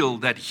reveal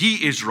that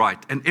he is right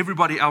and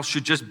everybody else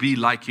should just be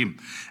like him.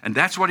 And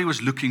that's what he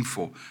was looking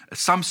for.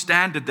 Some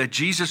standard that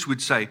Jesus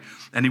would say,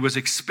 and he was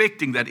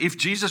expecting that if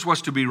Jesus was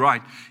to be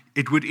right,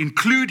 it would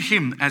include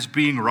him as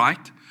being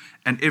right,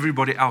 and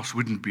everybody else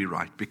wouldn't be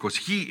right, because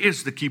he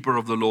is the keeper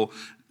of the law,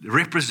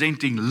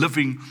 representing,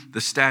 living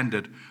the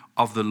standard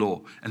of the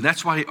law. And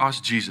that's why he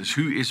asked Jesus,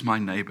 who is my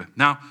neighbor?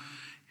 Now,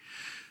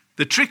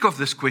 the trick of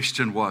this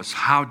question was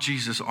how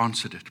Jesus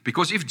answered it.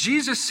 Because if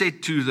Jesus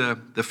said to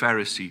the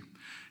Pharisee,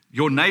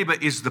 your neighbor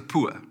is the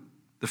poor,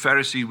 the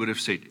Pharisee would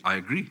have said, I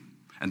agree.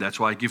 And that's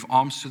why I give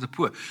alms to the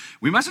poor.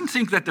 We mustn't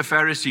think that the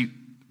Pharisee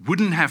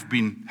wouldn't have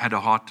had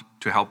a heart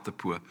to help the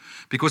poor,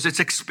 because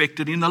it's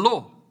expected in the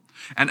law.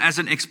 And as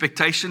an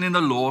expectation in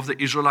the law of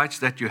the Israelites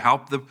that you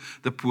help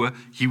the poor,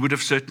 he would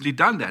have certainly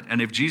done that.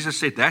 And if Jesus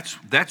said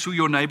that's who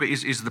your neighbor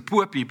is the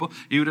poor people,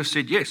 he would have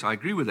said, yes, I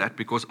agree with that,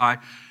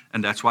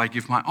 and that's why I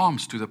give my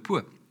alms to the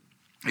poor.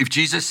 If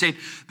Jesus said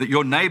that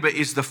your neighbor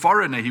is the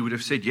foreigner, he would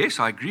have said, yes,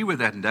 I agree with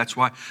that, and that's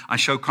why I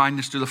show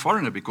kindness to the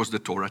foreigner, because the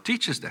Torah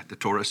teaches that. The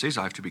Torah says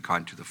I have to be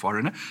kind to the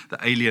foreigner. The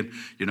alien,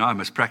 I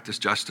must practice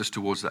justice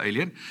towards the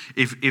alien.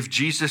 If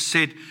Jesus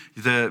said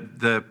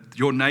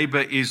your neighbor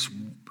is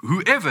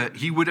whoever,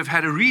 he would have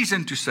had a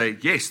reason to say,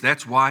 yes,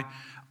 that's why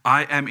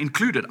I am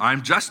included.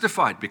 I'm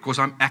justified because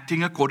I'm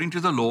acting according to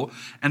the law,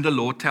 and the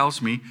law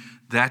tells me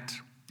that,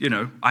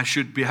 I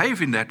should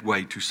behave in that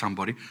way to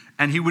somebody,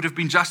 and he would have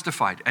been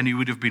justified, and he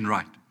would have been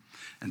right.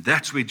 And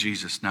that's where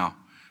Jesus now,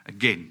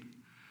 again,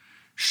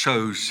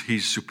 shows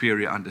his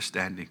superior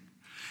understanding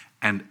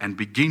and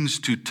begins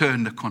to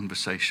turn the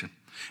conversation.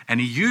 And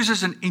he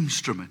uses an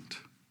instrument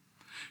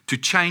to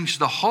change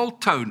the whole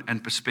tone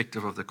and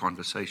perspective of the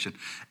conversation,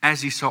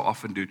 as he so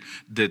often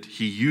did.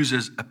 He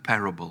uses a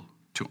parable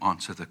to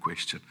answer the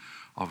question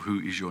of who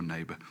is your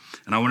neighbor.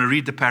 And I want to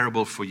read the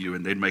parable for you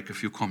and then make a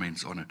few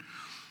comments on it.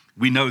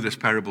 We know this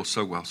parable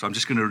so well, so I'm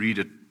just going to read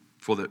it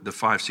for the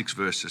 5-6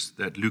 verses,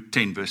 that Luke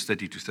 10, verse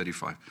 30 to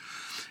 35.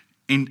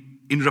 In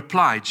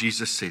reply,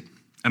 Jesus said,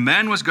 a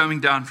man was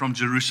going down from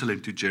Jerusalem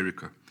to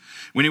Jericho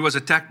when he was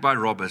attacked by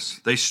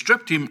robbers. They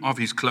stripped him of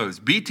his clothes,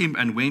 beat him,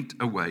 and went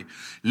away,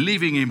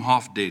 leaving him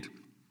half dead.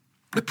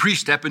 The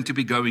priest happened to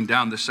be going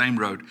down the same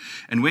road,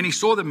 and when he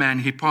saw the man,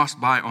 he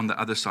passed by on the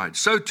other side.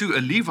 So too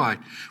a Levite,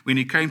 when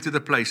he came to the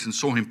place and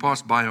saw him,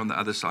 passed by on the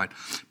other side.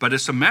 But a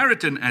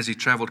Samaritan, as he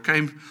traveled,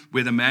 came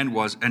where the man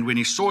was, and when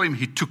he saw him,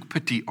 he took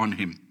pity on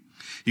him.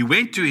 He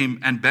went to him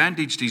and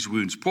bandaged his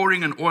wounds,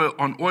 pouring on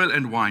oil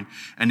and wine,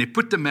 and he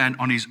put the man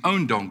on his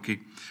own donkey,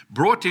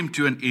 brought him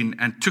to an inn,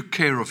 and took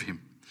care of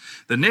him.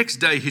 The next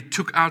day he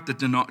took out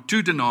the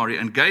 2 denarii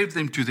and gave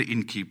them to the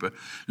innkeeper.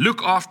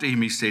 Look after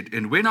him, he said,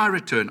 and when I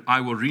return,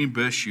 I will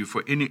reimburse you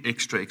for any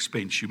extra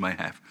expense you may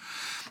have.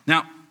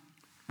 Now,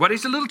 what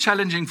is a little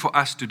challenging for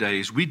us today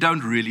is we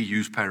don't really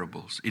use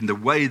parables in the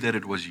way that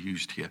it was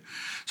used here.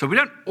 So we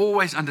don't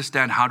always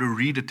understand how to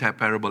read a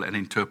parable and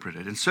interpret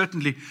it. And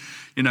certainly,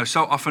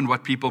 so often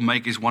what people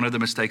make is one of the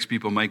mistakes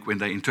people make when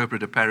they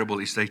interpret a parable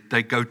is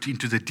they go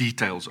into the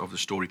details of the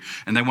story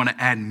and they want to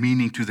add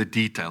meaning to the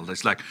detail.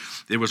 It's like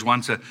there was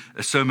once a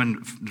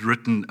sermon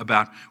written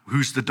about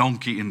who's the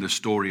donkey in the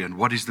story and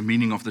what is the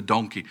meaning of the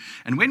donkey.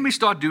 And when we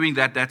start doing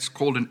that, that's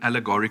called an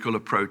allegorical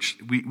approach.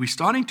 We're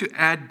starting to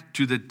add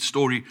to the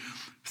story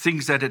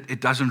things that it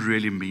doesn't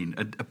really mean.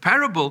 A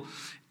parable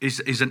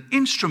is an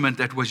instrument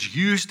that was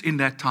used in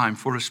that time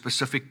for a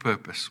specific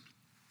purpose.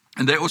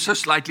 And they also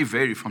slightly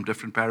vary from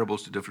different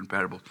parables to different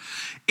parables.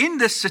 In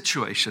this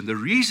situation, the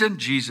reason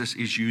Jesus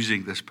is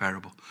using this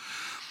parable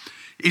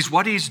is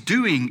what he's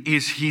doing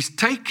is he's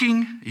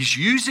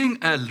using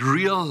a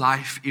real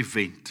life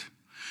event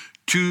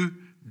to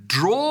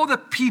draw the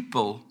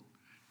people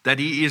that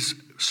he is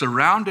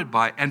surrounded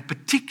by, and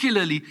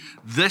particularly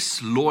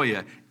this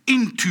lawyer,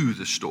 into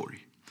the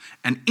story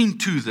and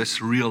into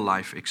this real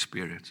life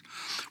experience.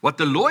 What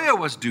the lawyer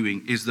was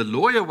doing is the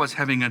lawyer was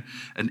having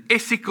an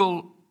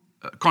ethical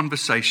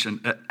conversation,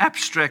 an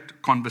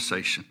abstract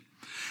conversation.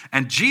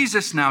 And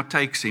Jesus now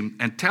takes him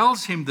and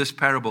tells him this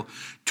parable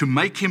to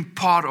make him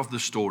part of the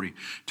story,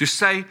 to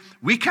say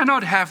we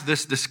cannot have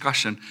this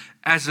discussion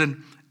as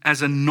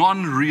a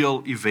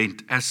non-real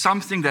event, as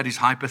something that is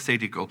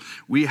hypothetical.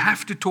 We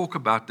have to talk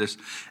about this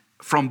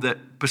from the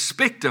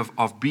perspective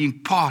of being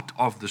part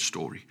of the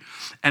story.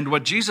 And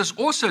what Jesus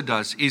also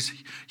does is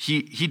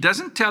he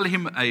doesn't tell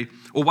him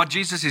or what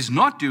Jesus is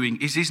not doing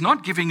is he's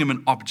not giving him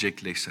an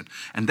object lesson.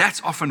 And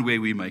that's often where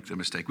we make the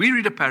mistake. We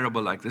read a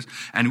parable like this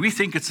and we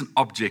think it's an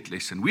object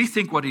lesson. We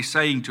think what he's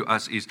saying to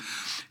us is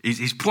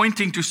he's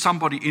pointing to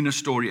somebody in a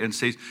story and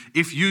says,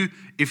 if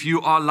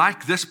you are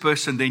like this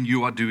person, then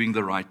you are doing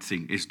the right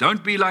thing.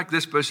 Don't be like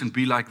this person,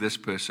 be like this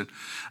person.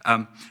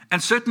 And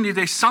certainly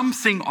there's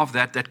something of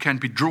that can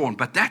be drawn,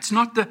 but that's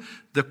not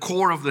the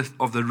core of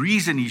the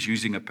reason he's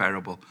using a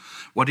parable.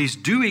 What he's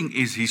doing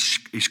is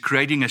he's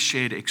creating a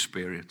shared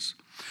experience.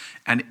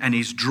 And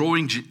he's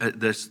drawing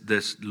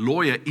this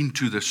lawyer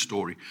into the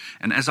story.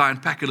 And as I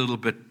unpack a little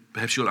bit,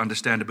 perhaps you'll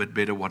understand a bit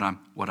better what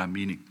I'm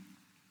meaning.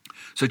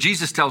 So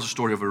Jesus tells a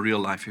story of a real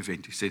life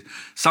event. He says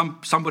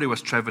somebody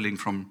was traveling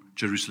from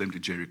Jerusalem to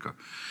Jericho.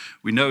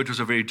 We know it was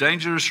a very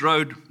dangerous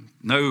road.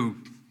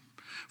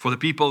 For the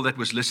people that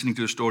was listening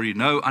to the story,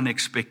 no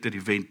unexpected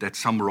event that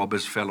some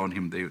robbers fell on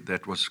him.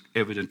 That was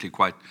evidently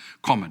quite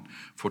common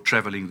for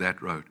traveling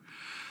that road.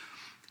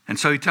 And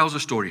so he tells a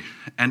story.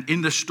 And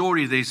in the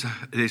story,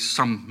 there's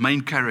some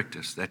main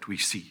characters that we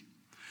see.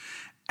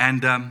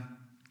 And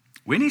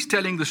when he's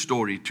telling the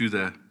story to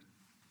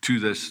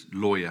this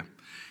lawyer,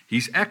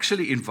 he's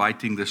actually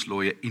inviting this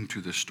lawyer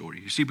into the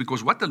story. You see,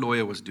 because what the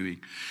lawyer was doing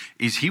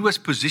is he was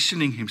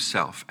positioning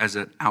himself as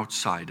an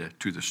outsider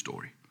to the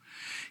story.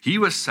 He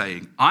was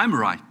saying, I'm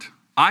right.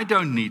 I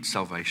don't need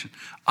salvation.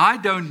 I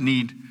don't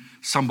need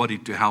somebody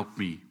to help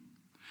me.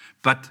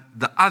 But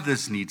the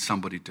others need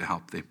somebody to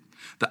help them.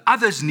 The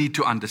others need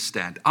to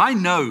understand. I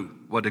know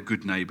what a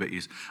good neighbor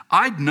is.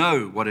 I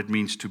know what it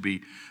means to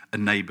be a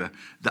neighbor.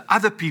 The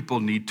other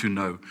people need to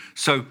know.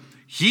 So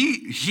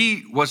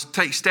he was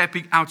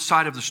stepping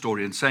outside of the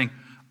story and saying,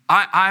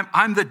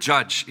 I'm the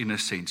judge in a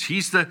sense.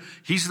 He's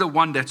the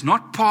one that's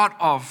not part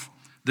of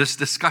this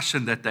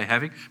discussion that they're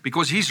having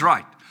because he's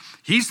right.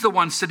 He's the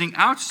one sitting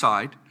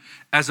outside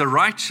as a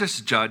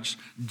righteous judge,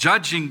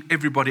 judging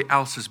everybody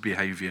else's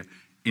behavior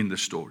in the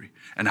story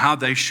and how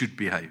they should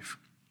behave.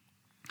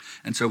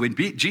 And so when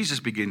Jesus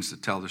begins to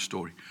tell the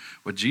story,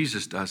 what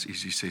Jesus does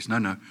is he says,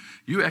 no,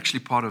 you're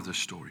actually part of the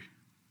story.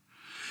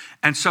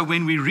 And so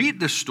when we read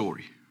this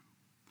story,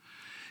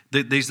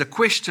 there's a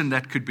question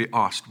that could be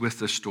asked with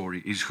the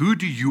story is, who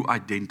do you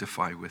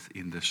identify with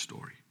in this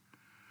story?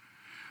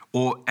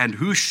 And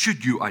who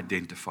should you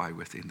identify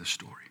with in the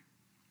story?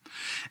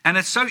 And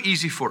it's so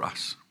easy for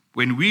us.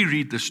 When we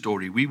read the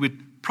story, we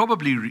would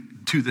probably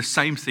do the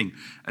same thing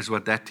as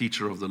what that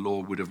teacher of the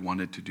law would have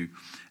wanted to do.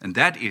 And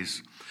that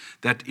is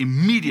that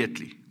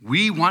immediately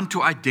we want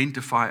to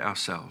identify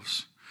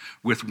ourselves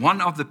with one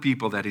of the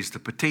people that is the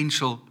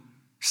potential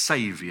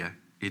savior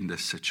in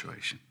this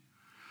situation.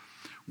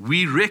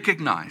 We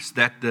recognize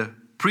that the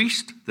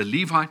priest, the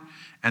Levite,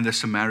 and the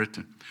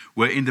Samaritan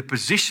were in the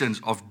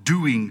positions of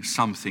doing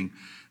something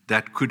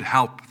that could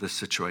help the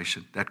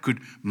situation, that could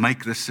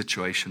make the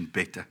situation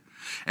better.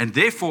 And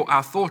therefore,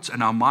 our thoughts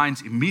and our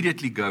minds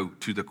immediately go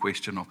to the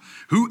question of,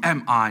 who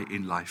am I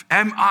in life?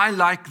 Am I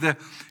like the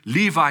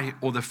Levi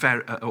or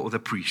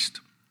the priest?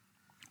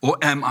 Or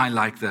am I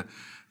like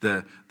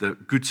the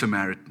Good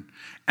Samaritan?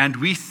 And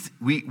we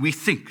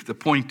think the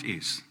point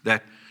is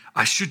that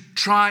I should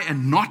try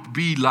and not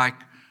be like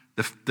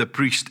the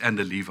priest and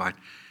the Levite.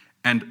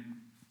 And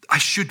I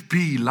should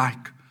be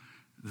like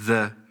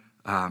the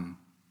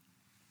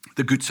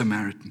Good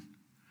Samaritan.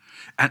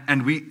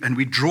 And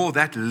we draw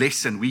that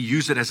lesson. We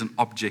use it as an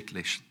object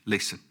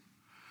lesson.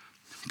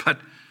 But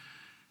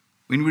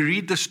when we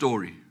read the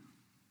story,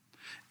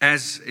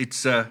 as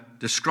it's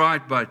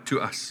described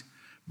to us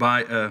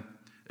by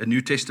a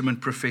New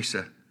Testament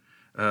professor,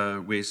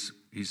 where's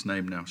his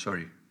name now?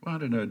 Sorry. Well, I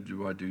don't know,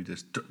 do I do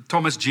this?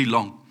 Thomas G.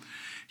 Long.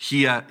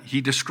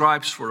 He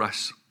describes for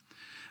us,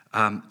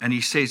 and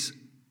he says,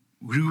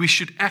 who we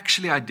should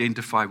actually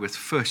identify with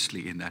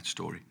firstly in that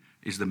story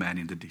is the man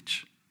in the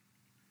ditch.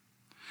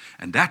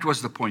 And that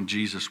was the point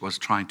Jesus was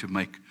trying to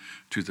make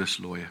to this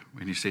lawyer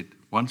when he said,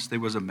 once there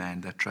was a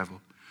man that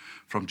traveled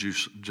from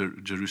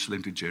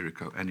Jerusalem to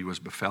Jericho, and he was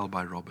befell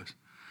by robbers.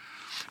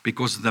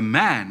 Because the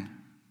man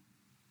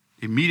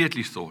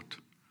immediately thought,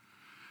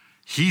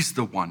 he's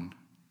the one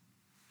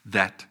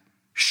that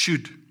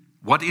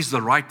what is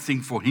the right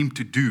thing for him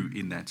to do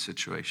in that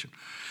situation?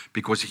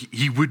 Because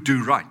he would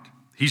do right.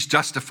 He's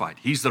justified.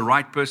 He's the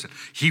right person.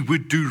 He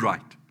would do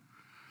right.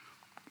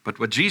 But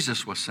what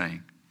Jesus was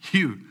saying,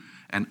 you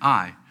and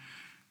I,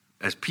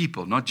 as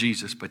people, not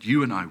Jesus, but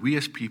you and I, we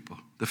as people,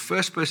 the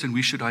first person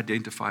we should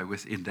identify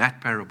with in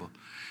that parable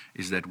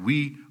is that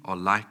we are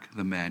like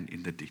the man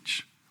in the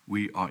ditch.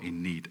 We are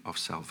in need of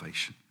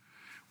salvation.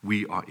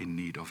 We are in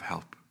need of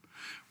help.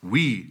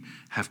 We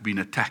have been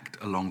attacked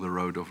along the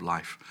road of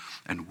life,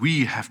 and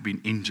we have been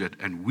injured,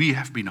 and we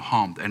have been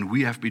harmed, and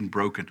we have been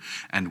broken,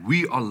 and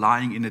we are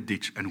lying in a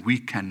ditch, and we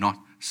cannot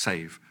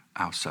save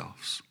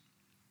ourselves.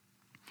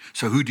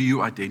 So who do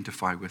you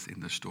identify with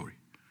in the story?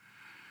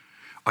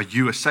 Are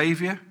you a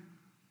savior,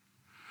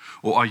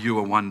 or are you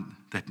a one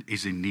that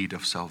is in need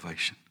of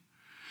salvation?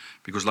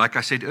 Because like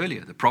I said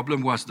earlier, the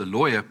problem was the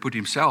lawyer put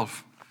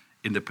himself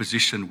in the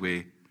position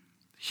where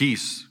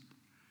he's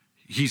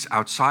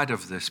outside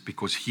of this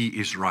because he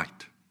is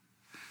right.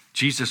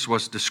 Jesus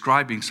was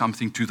describing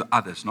something to the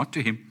others, not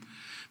to him,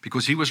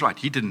 because he was right.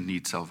 He didn't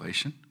need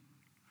salvation.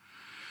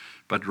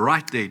 But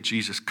right there,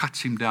 Jesus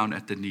cuts him down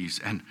at the knees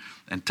and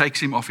takes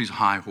him off his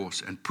high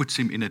horse and puts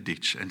him in a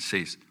ditch and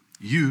says,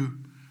 you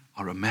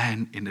are a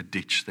man in a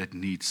ditch that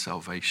needs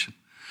salvation.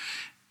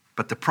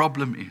 But the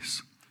problem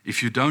is,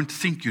 if you don't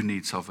think you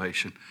need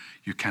salvation,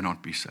 you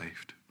cannot be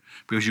saved,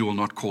 because you will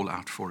not call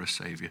out for a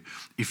savior.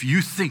 If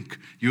you think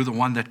you're the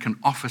one that can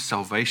offer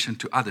salvation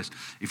to others,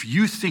 if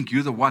you think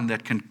you're the one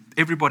that can,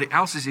 everybody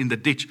else is in the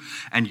ditch,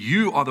 and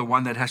you are the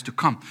one that has to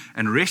come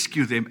and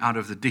rescue them out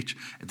of the ditch,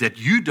 that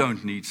you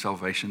don't need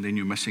salvation, then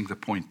you're missing the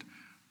point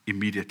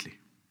immediately.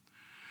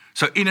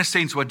 So in a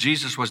sense, what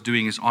Jesus was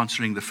doing is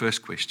answering the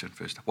first question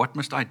first. What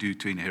must I do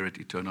to inherit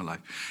eternal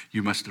life?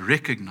 You must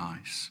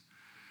recognize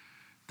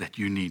that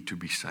you need to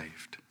be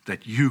saved,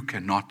 that you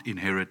cannot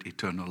inherit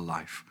eternal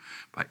life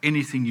by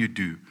anything you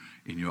do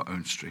in your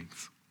own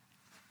strength.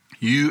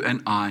 You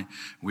and I,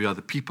 we are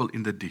the people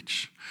in the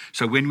ditch.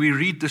 So when we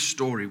read the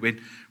story,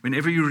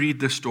 whenever you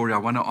read the story, I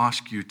want to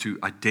ask you to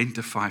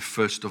identify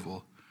first of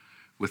all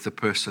with the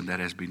person that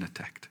has been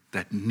attacked,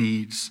 that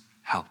needs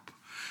help,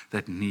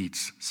 that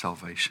needs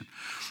salvation.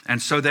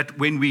 And so that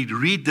when we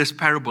read this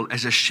parable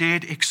as a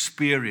shared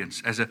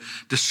experience, as a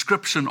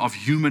description of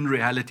human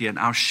reality and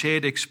our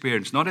shared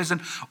experience, not as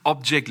an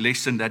object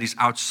lesson that is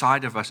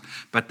outside of us,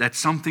 but that's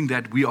something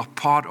that we are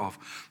part of,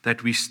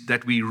 that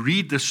we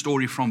read the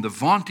story from the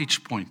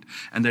vantage point,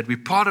 and that we're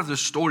part of the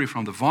story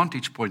from the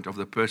vantage point of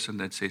the person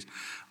that says,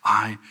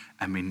 I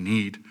am in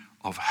need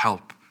of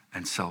help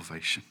and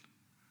salvation.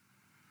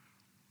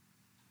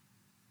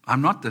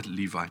 I'm not the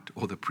Levite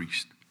or the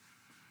priest.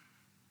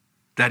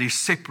 That is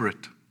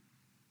separate.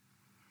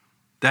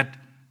 That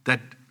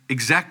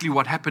exactly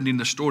what happened in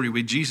the story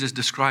where Jesus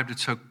described it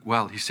so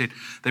well. He said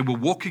they were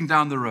walking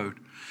down the road,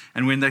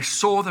 and when they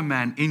saw the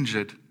man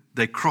injured,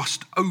 they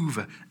crossed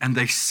over and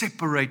they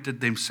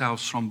separated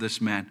themselves from this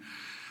man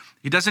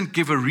He doesn't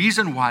give a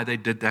reason why they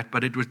did that,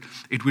 but it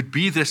would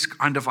be this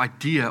kind of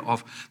idea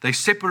of they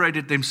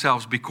separated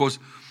themselves because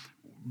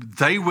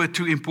they were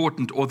too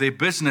important, or their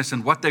business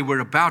and what they were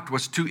about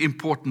was too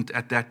important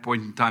at that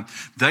point in time.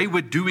 They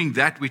were doing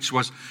that which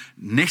was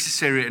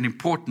necessary and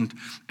important,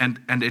 and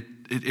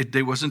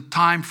there wasn't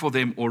time for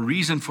them or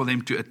reason for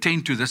them to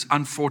attend to this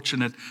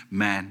unfortunate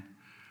man.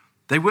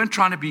 They weren't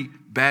trying to be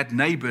bad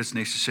neighbors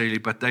necessarily,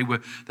 but they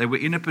were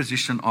in a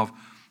position of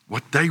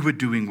what they were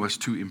doing was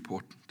too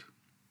important.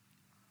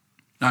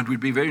 Now, it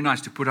would be very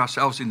nice to put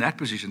ourselves in that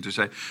position to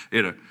say,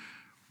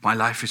 my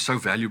life is so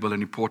valuable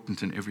and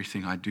important in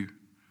everything I do.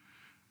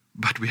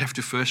 But we have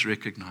to first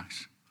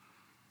recognize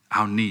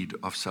our need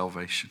of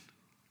salvation,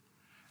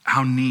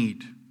 our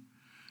need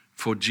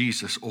for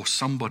Jesus or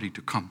somebody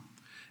to come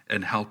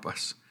and help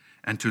us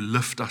and to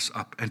lift us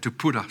up and to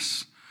put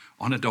us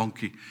on a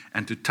donkey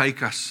and to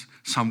take us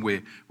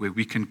somewhere where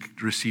we can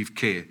receive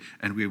care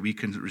and where we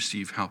can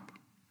receive help.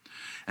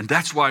 And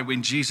that's why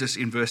when Jesus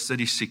in verse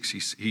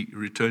 36, he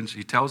returns,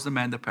 he tells the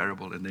man the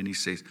parable, and then he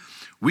says,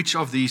 which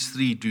of these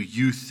three do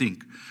you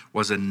think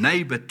was a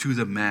neighbor to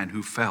the man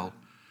who fell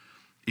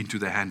into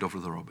the hand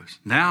of the robbers?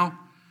 Now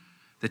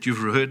that you've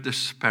heard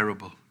this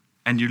parable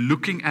and you're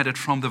looking at it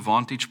from the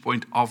vantage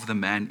point of the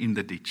man in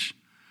the ditch,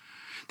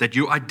 that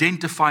you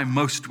identify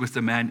most with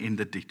the man in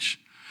the ditch,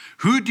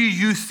 who do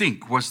you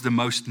think was the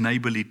most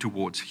neighborly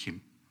towards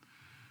him?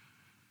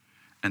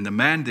 And the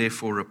man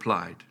therefore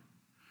replied,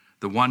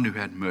 the one who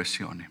had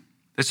mercy on him.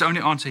 That's the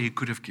only answer he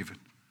could have given.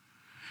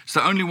 It's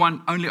the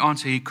only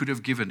answer he could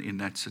have given in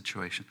that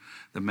situation.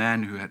 The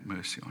man who had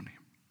mercy on him.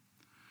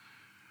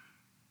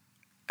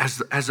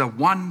 As a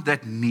one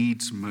that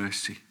needs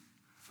mercy,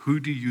 who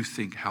do you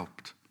think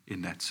helped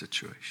in that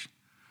situation?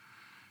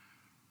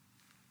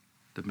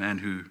 The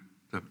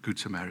Good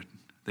Samaritan.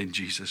 Then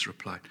Jesus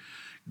replied,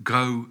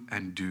 go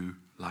and do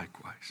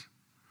likewise.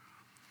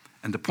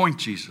 And the point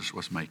Jesus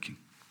was making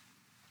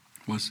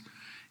was,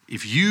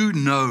 if you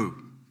know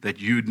that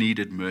you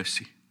needed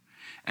mercy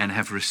and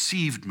have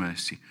received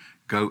mercy,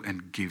 go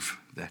and give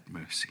that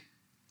mercy.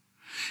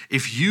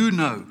 If you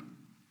know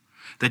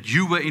that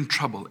you were in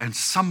trouble and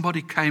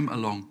somebody came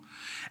along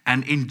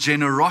and in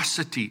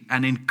generosity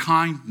and in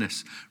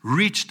kindness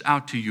reached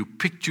out to you,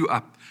 picked you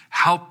up,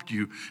 helped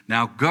you,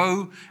 now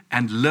go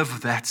and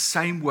live that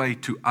same way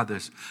to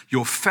others,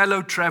 your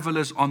fellow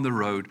travelers on the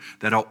road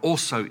that are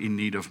also in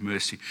need of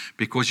mercy,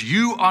 because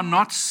you are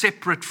not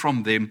separate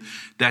from them,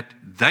 that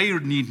they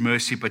need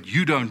mercy, but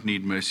you don't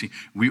need mercy.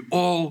 We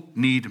all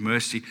need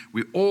mercy.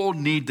 We all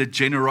need the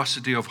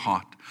generosity of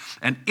heart.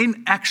 And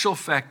in actual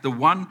fact, the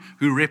one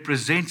who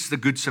represents the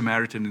Good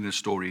Samaritan in the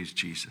story is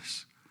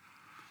Jesus,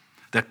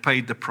 that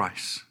paid the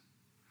price,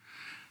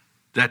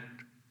 that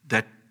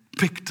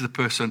picked the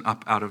person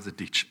up out of the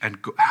ditch and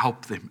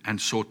helped them and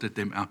sorted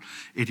them out.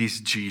 It is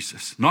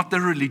Jesus, not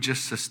the religious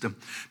system,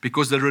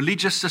 because the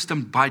religious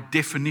system by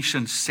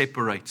definition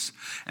separates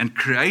and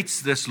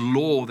creates this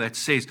law that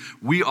says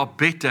we are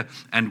better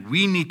and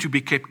we need to be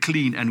kept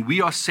clean and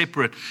we are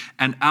separate,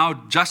 and our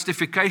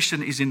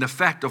justification is in the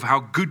fact of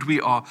how good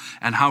we are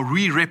and how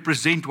we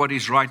represent what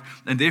is right,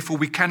 and therefore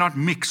we cannot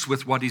mix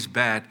with what is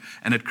bad,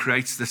 and it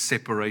creates this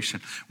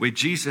separation where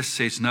Jesus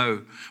says,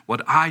 no,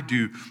 what I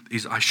do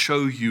is I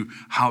show you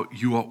how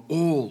you are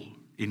all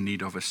in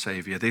need of a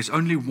Savior. There's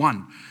only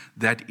one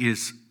that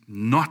is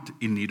not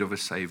in need of a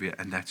Savior,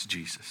 and that's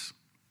Jesus.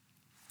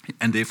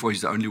 And therefore,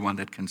 He's the only one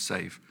that can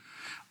save.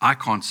 I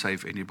can't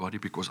save anybody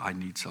because I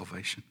need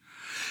salvation.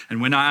 And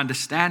when I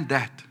understand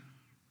that,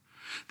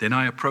 then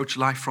I approach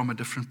life from a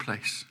different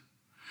place.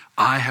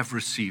 I have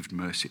received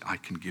mercy. I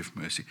can give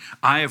mercy.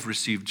 I have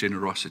received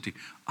generosity.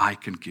 I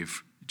can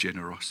give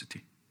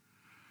generosity.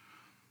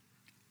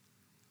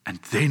 And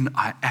then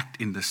I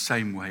act in the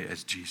same way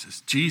as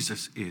Jesus.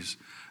 Jesus is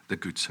the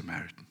Good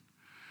Samaritan.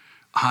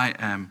 I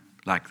am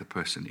like the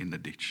person in the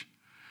ditch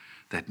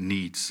that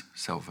needs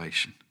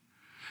salvation.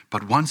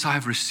 But once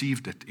I've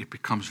received it, it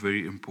becomes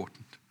very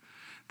important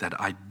that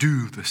I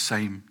do the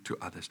same to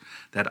others,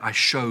 that I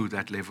show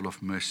that level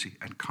of mercy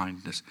and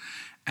kindness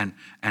and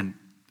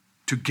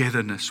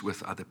togetherness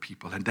with other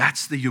people. And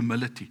that's the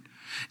humility.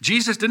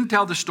 Jesus didn't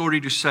tell the story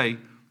to say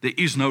there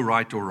is no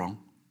right or wrong.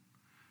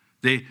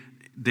 There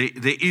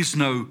is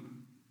no,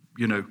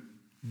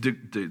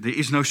 there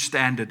is no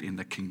standard in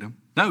the kingdom.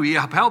 No, he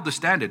upheld the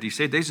standard. He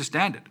said there's a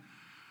standard.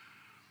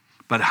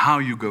 But how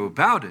you go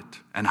about it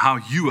and how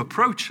you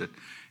approach it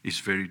is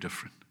very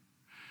different.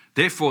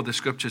 Therefore, the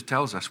scripture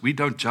tells us we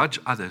don't judge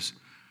others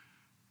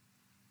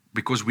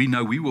because we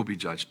know we will be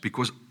judged,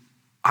 because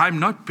I'm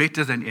not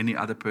better than any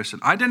other person.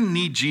 I didn't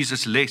need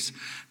Jesus less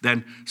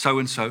than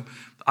so-and-so.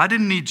 I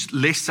didn't need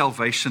less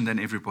salvation than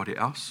everybody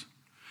else.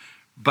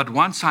 But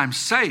once I'm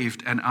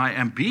saved and I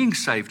am being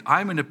saved,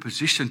 I'm in a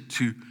position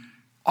to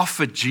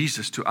offer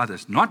Jesus to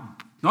others.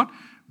 Not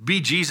be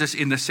Jesus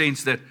in the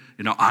sense that,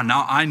 now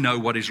I know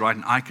what is right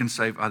and I can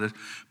save others,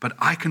 but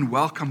I can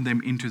welcome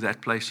them into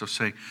that place of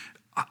saying,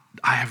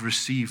 I have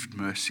received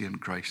mercy and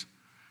grace.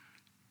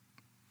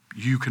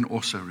 You can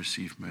also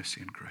receive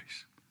mercy and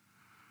grace.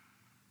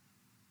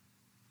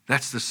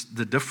 That's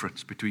the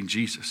difference between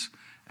Jesus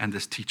and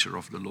this teacher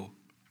of the law.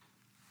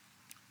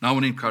 Now I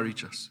want to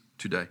encourage us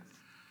today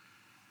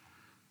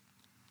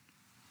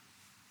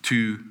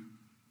to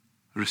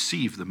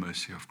receive the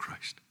mercy of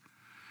Christ,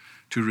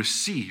 to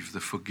receive the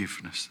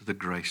forgiveness, the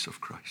grace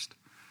of Christ.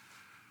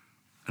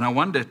 And I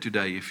wonder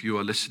today, if you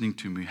are listening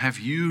to me, have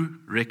you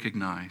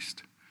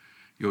recognized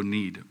your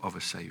need of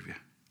a Savior?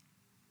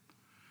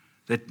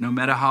 That no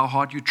matter how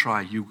hard you try,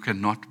 you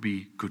cannot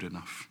be good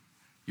enough.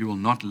 You will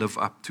not live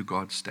up to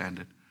God's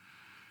standard.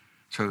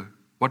 So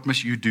what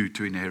must you do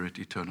to inherit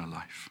eternal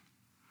life?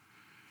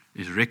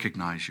 Is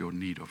recognize your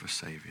need of a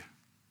Savior.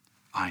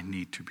 I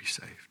need to be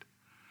saved.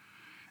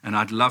 And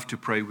I'd love to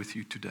pray with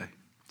you today.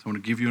 So I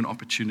want to give you an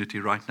opportunity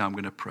right now. I'm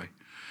going to pray.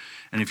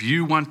 And if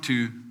you want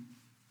to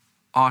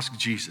ask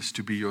Jesus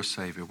to be your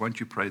Savior, won't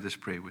you pray this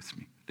prayer with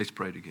me? Let's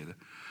pray together.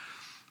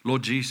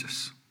 Lord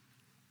Jesus,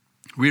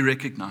 we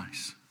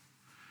recognize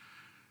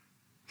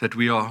that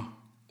we are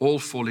all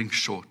falling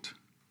short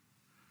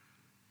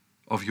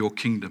of your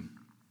kingdom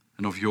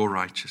and of your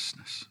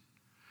righteousness.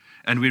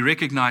 And we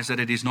recognize that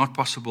it is not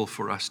possible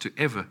for us to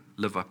ever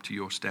live up to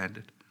your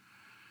standard.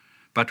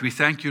 But we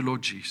thank you,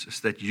 Lord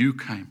Jesus, that you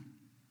came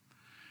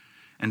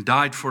and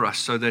died for us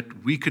so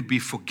that we could be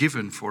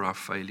forgiven for our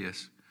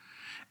failures,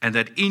 and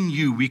that in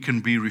you we can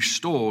be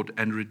restored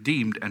and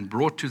redeemed and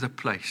brought to the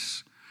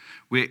place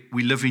where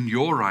we live in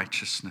your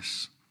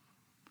righteousness,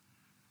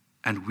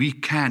 and we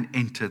can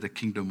enter the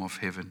kingdom of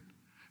heaven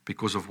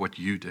because of what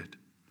you did.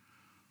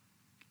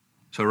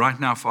 So right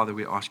now, Father,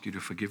 we ask you to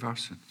forgive our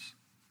sins,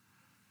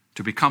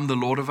 to become the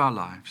Lord of our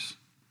lives,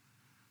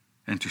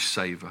 and to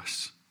save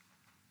us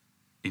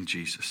in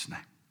Jesus'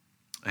 name.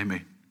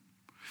 Amen.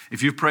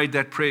 If you prayed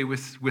that prayer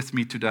with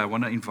me today, I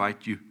want to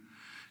invite you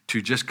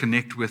to just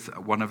connect with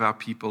one of our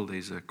people.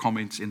 There's a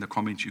comments in the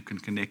comments. You can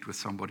connect with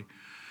somebody.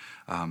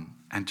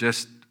 And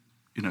just,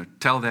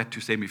 tell that to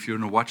them. If you're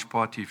in a watch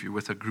party, if you're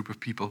with a group of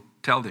people,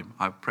 tell them,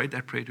 I prayed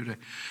that prayer today.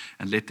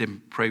 And let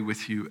them pray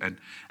with you.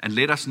 And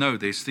let us know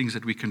there's things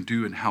that we can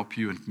do and help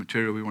you and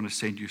material we want to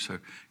send you. So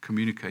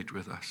communicate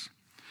with us.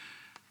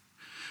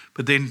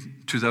 But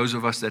then to those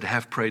of us that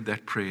have prayed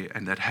that prayer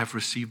and that have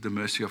received the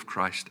mercy of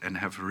Christ and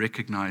have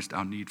recognized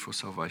our need for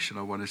salvation,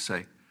 I want to say,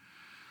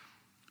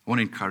 I want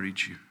to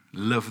encourage you.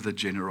 Live the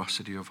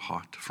generosity of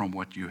heart from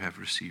what you have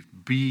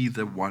received. Be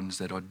the ones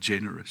that are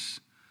generous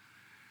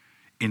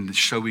in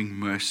showing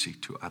mercy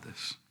to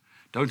others.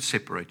 Don't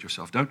separate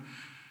yourself. Don't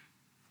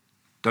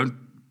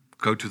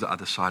go to the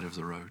other side of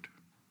the road.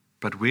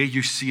 But where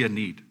you see a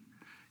need,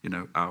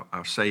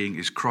 our saying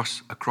is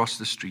across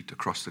the street,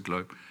 across the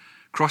globe.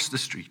 Cross the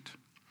street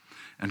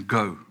and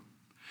go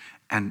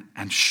and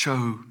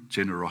show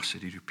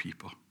generosity to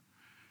people.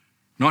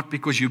 Not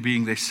because you're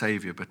being their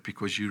Savior, but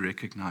because you're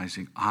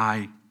recognizing,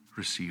 I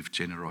receive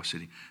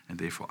generosity, and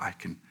therefore I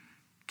can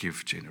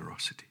give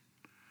generosity.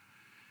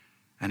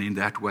 And in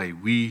that way,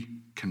 we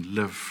can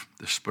live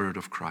the Spirit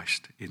of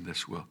Christ in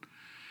this world.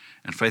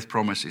 And Faith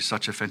Promise is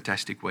such a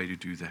fantastic way to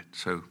do that.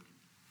 So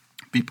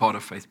be part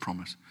of Faith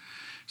Promise.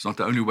 It's not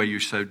the only way you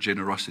show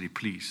generosity,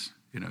 please.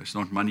 It's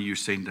not money you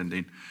send and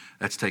then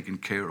that's taken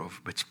care of,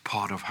 but it's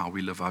part of how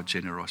we live our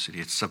generosity.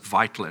 It's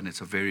vital and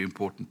it's a very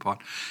important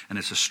part. And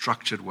it's a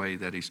structured way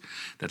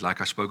that like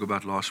I spoke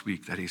about last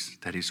week, that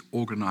is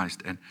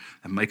organized and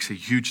makes a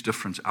huge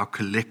difference, our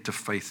collective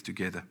faith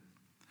together.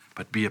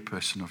 But be a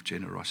person of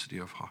generosity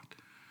of heart.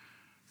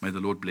 May the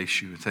Lord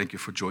bless you. And thank you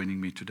for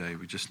joining me today.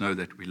 We just know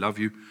that we love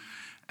you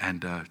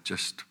and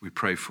we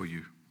pray for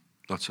you.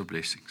 Lots of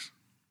blessings.